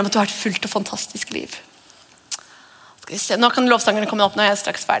 Men gjennom at du har et fullt og fantastisk liv. Skal vi se, nå kan lovsangerne komme opp når jeg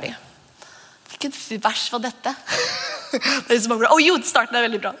straks ferdig. Hvilket vers var dette? Det så mange bra. Jo, starten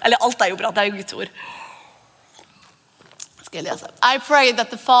veldig bra. Eller alt jo bra, det jo Guds ord. Skal jeg lese? I pray that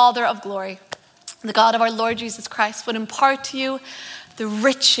the Father of glory, the God of our Lord Jesus Christ, would impart to you the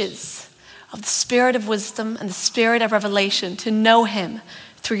riches of the spirit of wisdom and the spirit of revelation to know him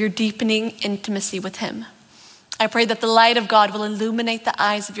through your deepening intimacy with him. I pray that the light of God will illuminate the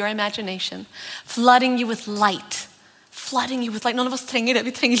eyes of your imagination, flooding you with light. Noen av oss trenger det.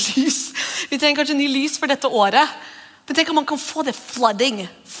 Vi trenger lys. Vi trenger kanskje ny lys for dette året. Men tenk om man kan få det flooding,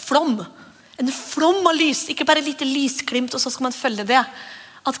 flom. En flom av lys, ikke bare lite lysglimt, og så skal man følge det.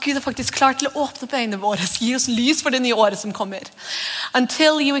 At Gud faktisk klar til å åpne opp øynene våre, gi oss lys for det nye året som kommer.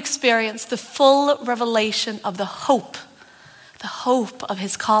 Until you experience the full revelation of the hope of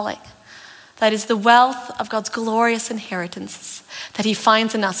his calling. That is the wealth of God's glorious inheritances that he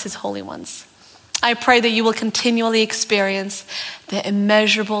finds in us, his holy ones. I pray that you will continually experience the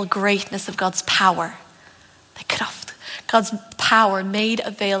immeasurable greatness of God's power, the kraft, God's power made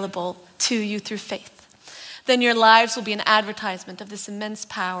available to you through faith. Then your lives will be an advertisement of this immense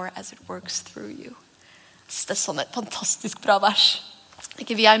power as it works through you. Det sånn et fantastisk bra vers.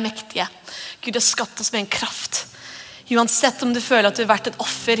 Ikke vi mektige. Gud har skapt oss med en kraft. Uansett om du føler at du har vært et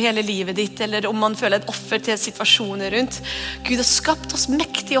offer hele livet ditt, eller om man føler et offer til situasjoner rundt. Gud har skapt oss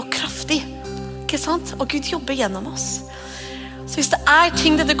mektig og kraftig. Ikke sant? Og Gud jobber gjennom oss. Så hvis det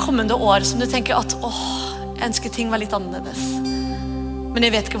ting dette kommende år som du tenker at jeg ønsker ting var litt annerledes, men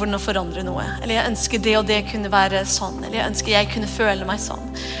jeg vet ikke hvordan å forandre noe, eller jeg ønsker det og det kunne være sånn, eller jeg ønsker jeg kunne føle meg sånn,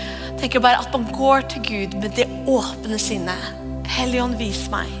 tenker bare at man går til Gud med det åpne sinnet. Helligånd, vis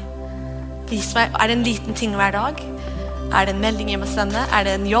meg. Det en liten ting hver dag? Det en melding jeg må sende?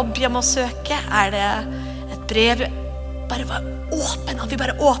 Det en jobb jeg må søke? Det et brev? Bare vær åpen, at vi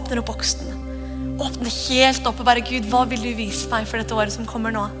bare åpner opp boksen. Åpne helt opp og bare, Gud, hva vil du vise meg for dette året som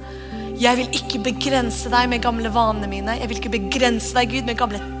kommer nå? Jeg vil ikke begrense deg med gamle vanene mine. Jeg vil ikke begrense deg, Gud, med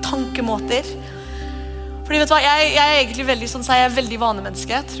gamle tankemåter. Fordi vet du hva, jeg egentlig veldig sånn, så jeg veldig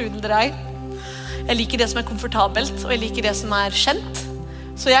vanemenneske, tro det eller ei. Jeg liker det som komfortabelt, og jeg liker det som kjent.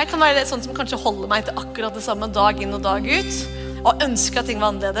 Så jeg kan være sånn som kanskje holder meg til akkurat det samme dag inn og dag ut, og ønsker at ting var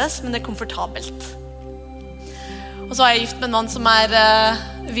annerledes, men det komfortabelt. Og så jeg gift med en mann som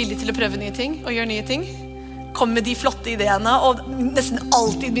villig til å prøve nye ting, og gjøre nye ting. Kommer med de flotte ideene, og nesten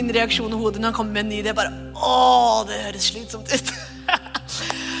alltid min reaksjon i hodet når han kommer med en ny idé, bare, det høres slitsomt ut.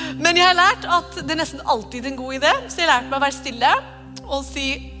 Men jeg har lært at det nesten alltid en god idé, så jeg har lært meg å være stille, og si,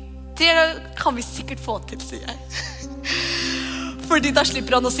 det kan vi sikkert få til, sier jeg. Fordi da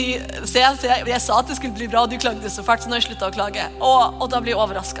slipper han å si, se, jeg sa at det skulle bli bra, og du klagde så fælt, så nå har jeg sluttet å klage. Og da blir jeg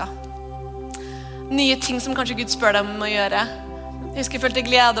overrasket. Nye ting som kanskje Gud spør deg om å gjøre. Jeg husker jeg følte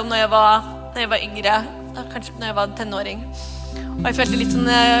glede om når jeg var yngre, kanskje når jeg var tenåring. Og jeg følte litt sånn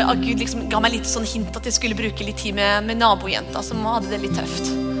at Gud liksom ga meg litt sånn hint at jeg skulle bruke litt tid med nabojenta som hadde det litt tøft.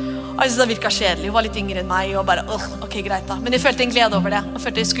 Og jeg synes det virket kjedelig, hun var litt yngre enn meg, og bare, ok, greit da. Men jeg følte en glede over det, og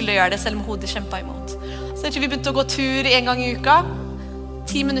følte jeg skulle gjøre det selv om hodet kjempet imot. Så jeg tror vi begynte å gå tur 1 gang i uka,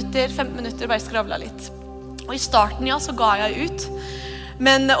 10 minutter, 15 minutter, bare skravla litt. Og i starten, ja, så ga jeg ut.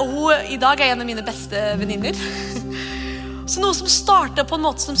 Men i dag en av mine beste venninner. Så noe som startet på en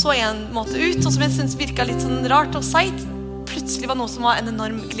måte som så en måte ut, og som jeg synes virket litt sånn rart og seit, plutselig var noe som var en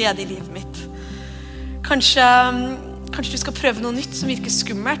enorm glede i livet mitt. Kanskje du skal prøve noe nytt som virker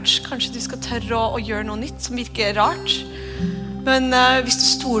skummelt. Kanskje du skal tørre å gjøre noe nytt som virker rart. Men hvis du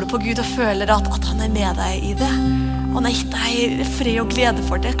stoler på Gud og føler at han med deg i det, Og han har gitt deg fred og glede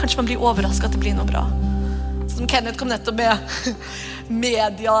for det. Kanskje man blir overrasket at det blir noe bra. Som Kenneth kom nettopp med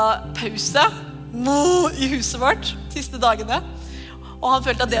mediapause i huset vårt siste dagene. Og han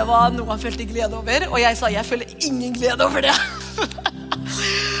følte at det var noe han følte glede over. Og jeg sa, jeg føler ingen glede over det.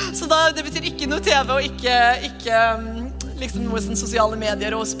 Så det betyr ikke noe TV og ikke liksom noe sånn sosiale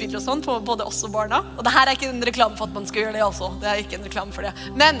medier og spill og sånn på både oss og barna. Og det her ikke en reklame for at man skal gjøre det altså. Det ikke en reklame for det.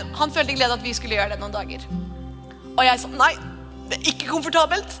 Men han følte glede at vi skulle gjøre det noen dager. Og jeg sa, nei, det ikke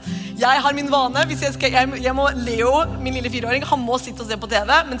komfortabelt. Jeg har min vane. Hvis jeg må Leo, min lille 4-åring, han må sitte og se på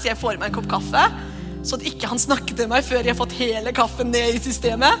TV mens jeg får meg en kopp kaffe. Så at ikke han snakker til meg før jeg har fått hele kaffen ned i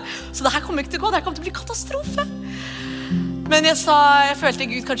systemet. Så det her kommer ikke til å gå. Det her kommer til å bli katastrofe. Men jeg følte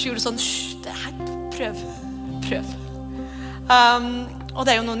Gud kanskje gjorde sånn, det her, prøv. Og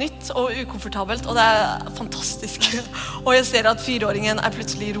det jo noe nytt og ukomfortabelt, og det fantastisk. Og jeg ser at 4-åringen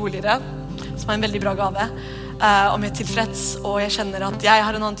plutselig roligere, som en veldig bra gave, og mer tilfreds, og jeg kjenner at jeg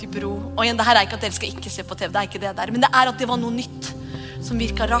har en annen type ro. Og igjen, det her ikke at dere skal ikke se på TV, det ikke det der, men det at det var noe nytt som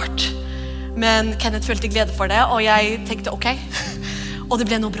virket rart. Men Kenneth følte glede for det, og jeg tenkte ok, og det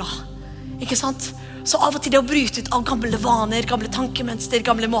ble noe bra. Ikke sant? Så av og til det å bryte ut av gamle vaner, gamle tankemønster,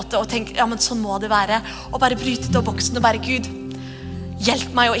 gamle måter, og tenke, ja, men sånn må det være. Og bare bryte ut av boksen og bare, Gud,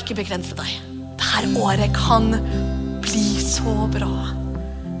 hjelp meg å ikke begrense deg. Dette året kan bli så bra.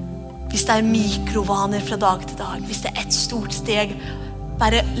 Hvis det mikrovaner fra dag til dag, hvis det et stort steg,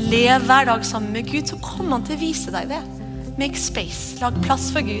 bare lev hver dag sammen med Gud, så kommer han til å vise deg det. Make space, lag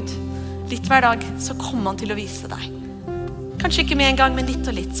plass for Gud. Litt hver dag, så kommer han til å vise deg. Kanskje ikke med en gang, men litt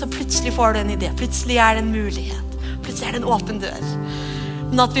og litt. Så plutselig får du en idé. Plutselig det en mulighet. Plutselig det en åpen dør.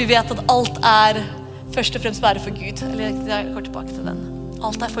 Men at vi vet at alt først og fremst bare for Gud. Eller jeg går tilbake til den.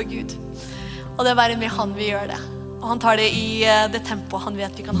 Alt for Gud. Og det bare med han vi gjør det. Og han tar det i det tempoet han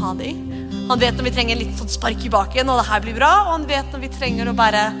vet vi kan ha det i. Han vet når vi trenger litt sånn spark i baken, og det her blir bra. Og han vet når vi trenger å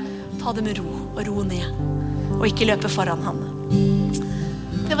bare ta det med ro, og ro ned. Og ikke løpe foran ham.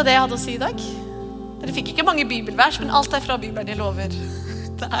 Det var det jeg hadde å si i dag. Dere fikk ikke mange bibelvers, men alt fra Bibelen jeg lover.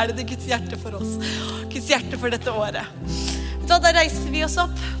 Det det Guds hjerte for oss. Guds hjerte for dette året. Da reiser vi oss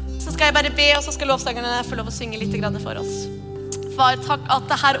opp. Så skal jeg bare be, og så skal lovsangerne få lov å synge litt for oss. Far, takk at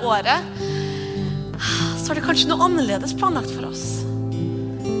det her året, så det kanskje noe annerledes planlagt for oss.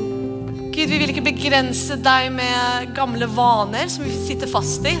 Gud, vi vil ikke begrense deg med gamle vaner som vi sitter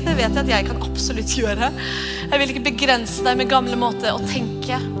fast i. Det vet jeg at jeg kan absolutt gjøre. Jeg vil ikke begrense deg med gamle måter å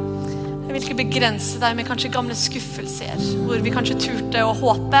tenke. Jeg vil ikke begrense deg med kanskje gamle skuffelser, hvor vi kanskje turte å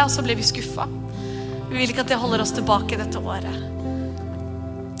håpe, og så ble vi skuffet. Vi vil ikke at det holder oss tilbake dette året.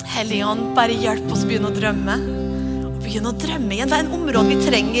 Hellige Ånd, bare hjelp oss å begynne å drømme. Og begynne å drømme igjen. Det en område vi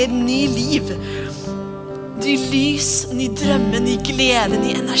trenger ny liv. Ny lys, ny drømme, ny glede,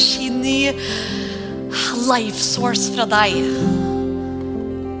 ny energi, ny life source fra deg.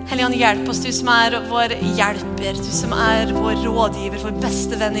 Hellige Ånd, hjelp oss, du som vår hjelper, du som vår rådgiver, vår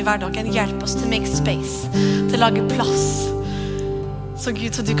beste venn i hverdagen. Hjelp oss til å make space, til å lage plass. Så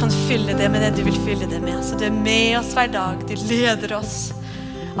Gud, så du kan fylle det med det du vil fylle det med. Så du med oss hver dag, du leder oss.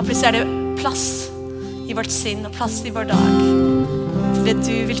 Og plutselig det plass i vårt sinn og plass i vår dag til det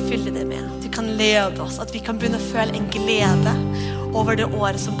du vil fylle det med. Du kan lede oss, at vi kan begynne å føle en glede over det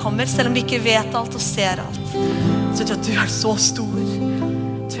året som kommer, selv om vi ikke vet alt og ser alt. Så tror jeg at du så stor.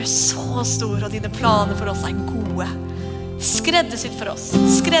 Du så stor, og dine planer for oss gode. Skreddersydd for oss.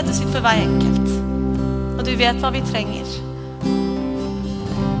 Skreddersydd for hver enkelt. Og du vet hva vi trenger.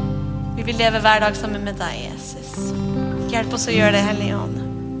 Vi vil leve hver dag sammen med deg, Jesus. Hjelp oss å gjøre det, Hellige Ånd.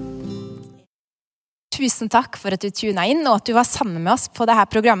 Tusen takk for at du tunet inn, og at du var sammen med oss på dette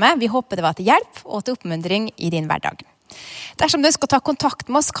programmet. Vi håper det var til hjelp og til oppmuntring i din hverdag. Dersom du ønsker å ta kontakt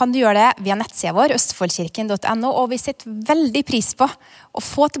med oss, kan du gjøre det via nettsida vår, østfoldkirken.no, og vi setter veldig pris på å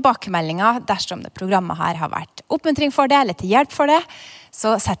få tilbakemeldinger dersom det programmet her har vært oppmuntring for det, eller til hjelp for det,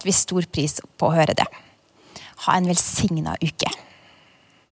 så setter vi stor pris på å høre det. Ha en velsignet uke.